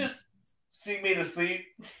 could you just sing me to sleep?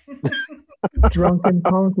 Drunken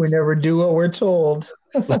punk, we never do what we're told.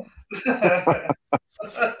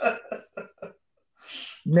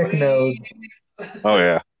 Nick knows. Oh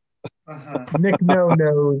yeah. Nick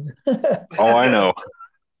knows. Oh, I know.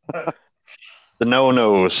 The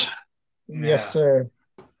knows. Yes, sir.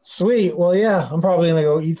 Sweet. Well, yeah, I'm probably gonna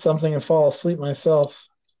go eat something and fall asleep myself.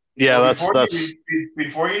 Yeah, well, that's.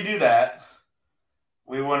 Before you do that,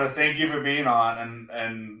 we want to thank you for being on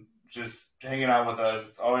and just hanging out with us.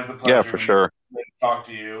 It's always a pleasure. Yeah, for sure. To talk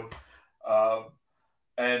to you.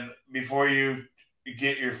 And before you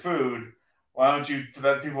get your food, why don't you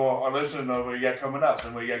let people are listening know what you got coming up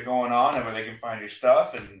and what you got going on and where they can find your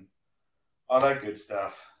stuff and all that good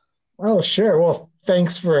stuff. Oh, sure. Well,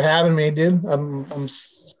 thanks for having me, dude. I'm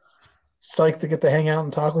psyched to get to hang out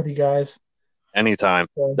and talk with you guys. Anytime,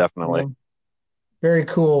 so, definitely. Very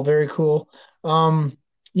cool. Very cool.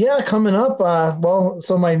 Yeah, coming up.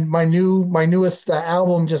 So my newest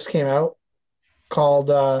album just came out called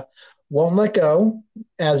 "Won't Let Go"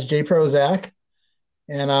 as Jay Prozac,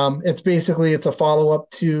 and it's a follow up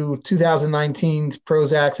to 2019's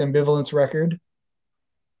Prozac's Ambivalence record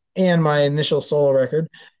and my initial solo record,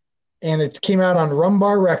 and it came out on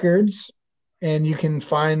Rumbar Records, and you can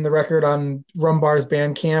find the record on Rumbar's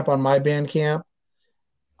Bandcamp, on my Bandcamp.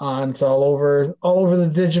 It's all over the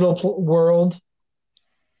digital world.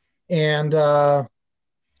 And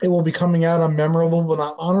it will be coming out on Memorable But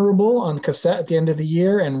Not Honorable on cassette at the end of the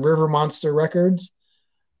year, and River Monster Records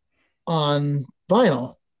on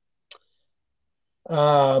vinyl.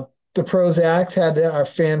 The Prozacs had our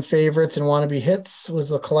fan favorites and wannabe hits,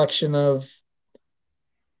 was a collection of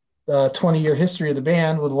the 20-year history of the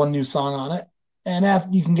band with one new song on it. And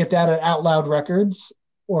you can get that at Out Loud Records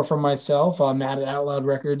or from myself. Matt at Out Loud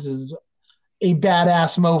Records is a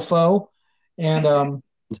badass mofo, and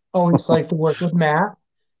always like to work with Matt.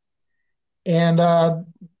 And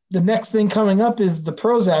the next thing coming up is the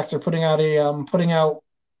Prozacs are putting out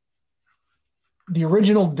the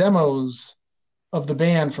original demos of the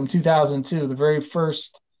band from 2002, the very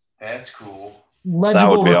first. That's cool.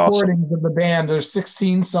 Legible recordings awesome. Of the band. There's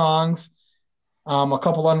 16 songs, a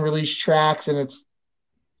couple unreleased tracks, and it's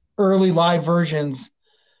early live versions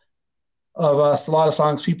of us. A lot of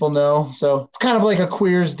songs people know, so it's kind of like a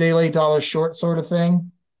Queer's Day Late Dollar Short sort of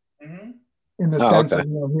thing, in the sense of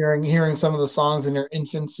hearing some of the songs in their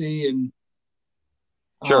infancy and.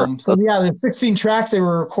 Sure. So yeah, the 16 tracks, they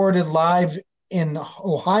were recorded live in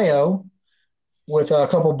Ohio with a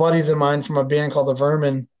couple buddies of mine from a band called The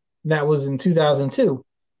Vermin, and that was in 2002.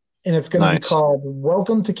 And it's going to be called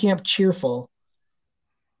Welcome to Camp Cheerful.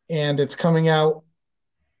 And it's coming out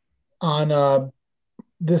on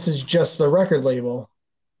This Is Just the record label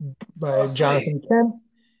by Jonathan Kent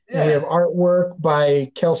And we have artwork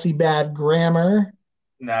by Kelsey Bad Grammar.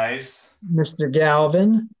 Nice. Mr.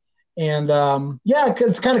 Galvin. And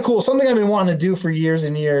it's kind of cool. Something I've been wanting to do for years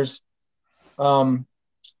and years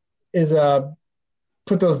is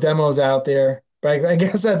put those demos out there. But I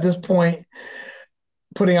guess at this point,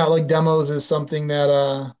 putting out like demos is something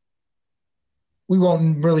that we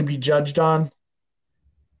won't really be judged on.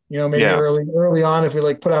 You know, maybe early on, if we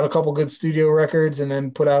like put out a couple good studio records and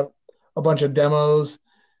then put out a bunch of demos,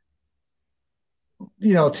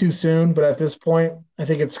 you know, too soon. But at this point, I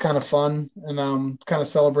think it's kind of fun and kind of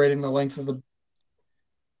celebrating the length of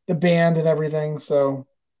the band and everything. So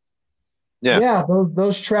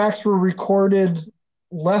those tracks were recorded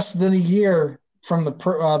less than a year from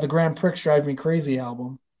the Grand Prix Drive Me Crazy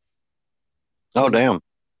album. Oh, damn.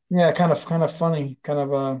 Yeah, kind of funny,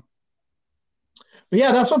 but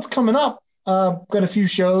yeah, that's what's coming up. Got a few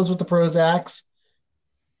shows with the Prozacs,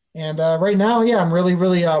 and right now, I'm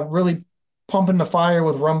really pumping the fire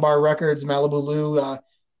with Rumbar Records, Malibu Lou.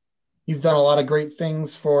 He's done a lot of great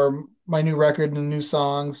things for my new record and new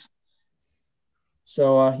songs.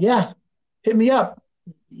 So hit me up.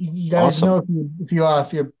 You guys know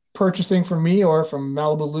if you're purchasing from me or from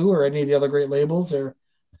Malibu Lou or any of the other great labels, they're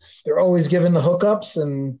always giving the hookups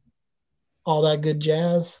and all that good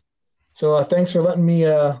jazz. So thanks for letting me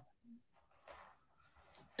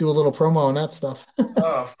do a little promo on that stuff.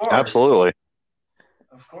 Of course. Absolutely.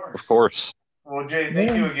 Of course. Of course. Well, Jay,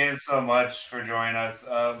 thank you again so much for joining us.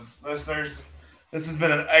 Listeners, this has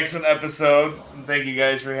been an excellent episode. Thank you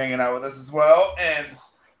guys for hanging out with us as well. And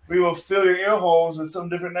we will fill your ear holes with something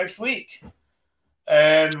different next week.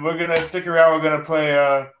 And we're going to stick around. We're going to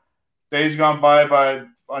play Days Gone By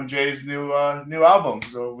on Jay's new album.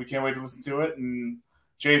 So we can't wait to listen to it. And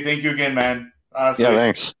Jay, thank you again, man. Honestly,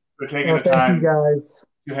 thanks for taking the time you guys.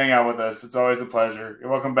 to hang out with us. It's always a pleasure. You're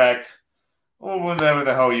welcome back. Whatever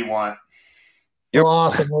the hell you want. Yep. Well,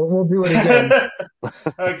 awesome. We'll do it again.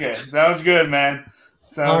 Okay. Sounds good, man.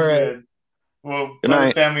 Sounds good. Well, tell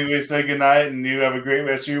the family we say good night, and you have a great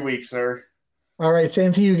rest of your week, sir. All right.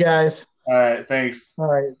 Same to you guys. All right. Thanks. All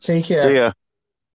right. Take care. See ya.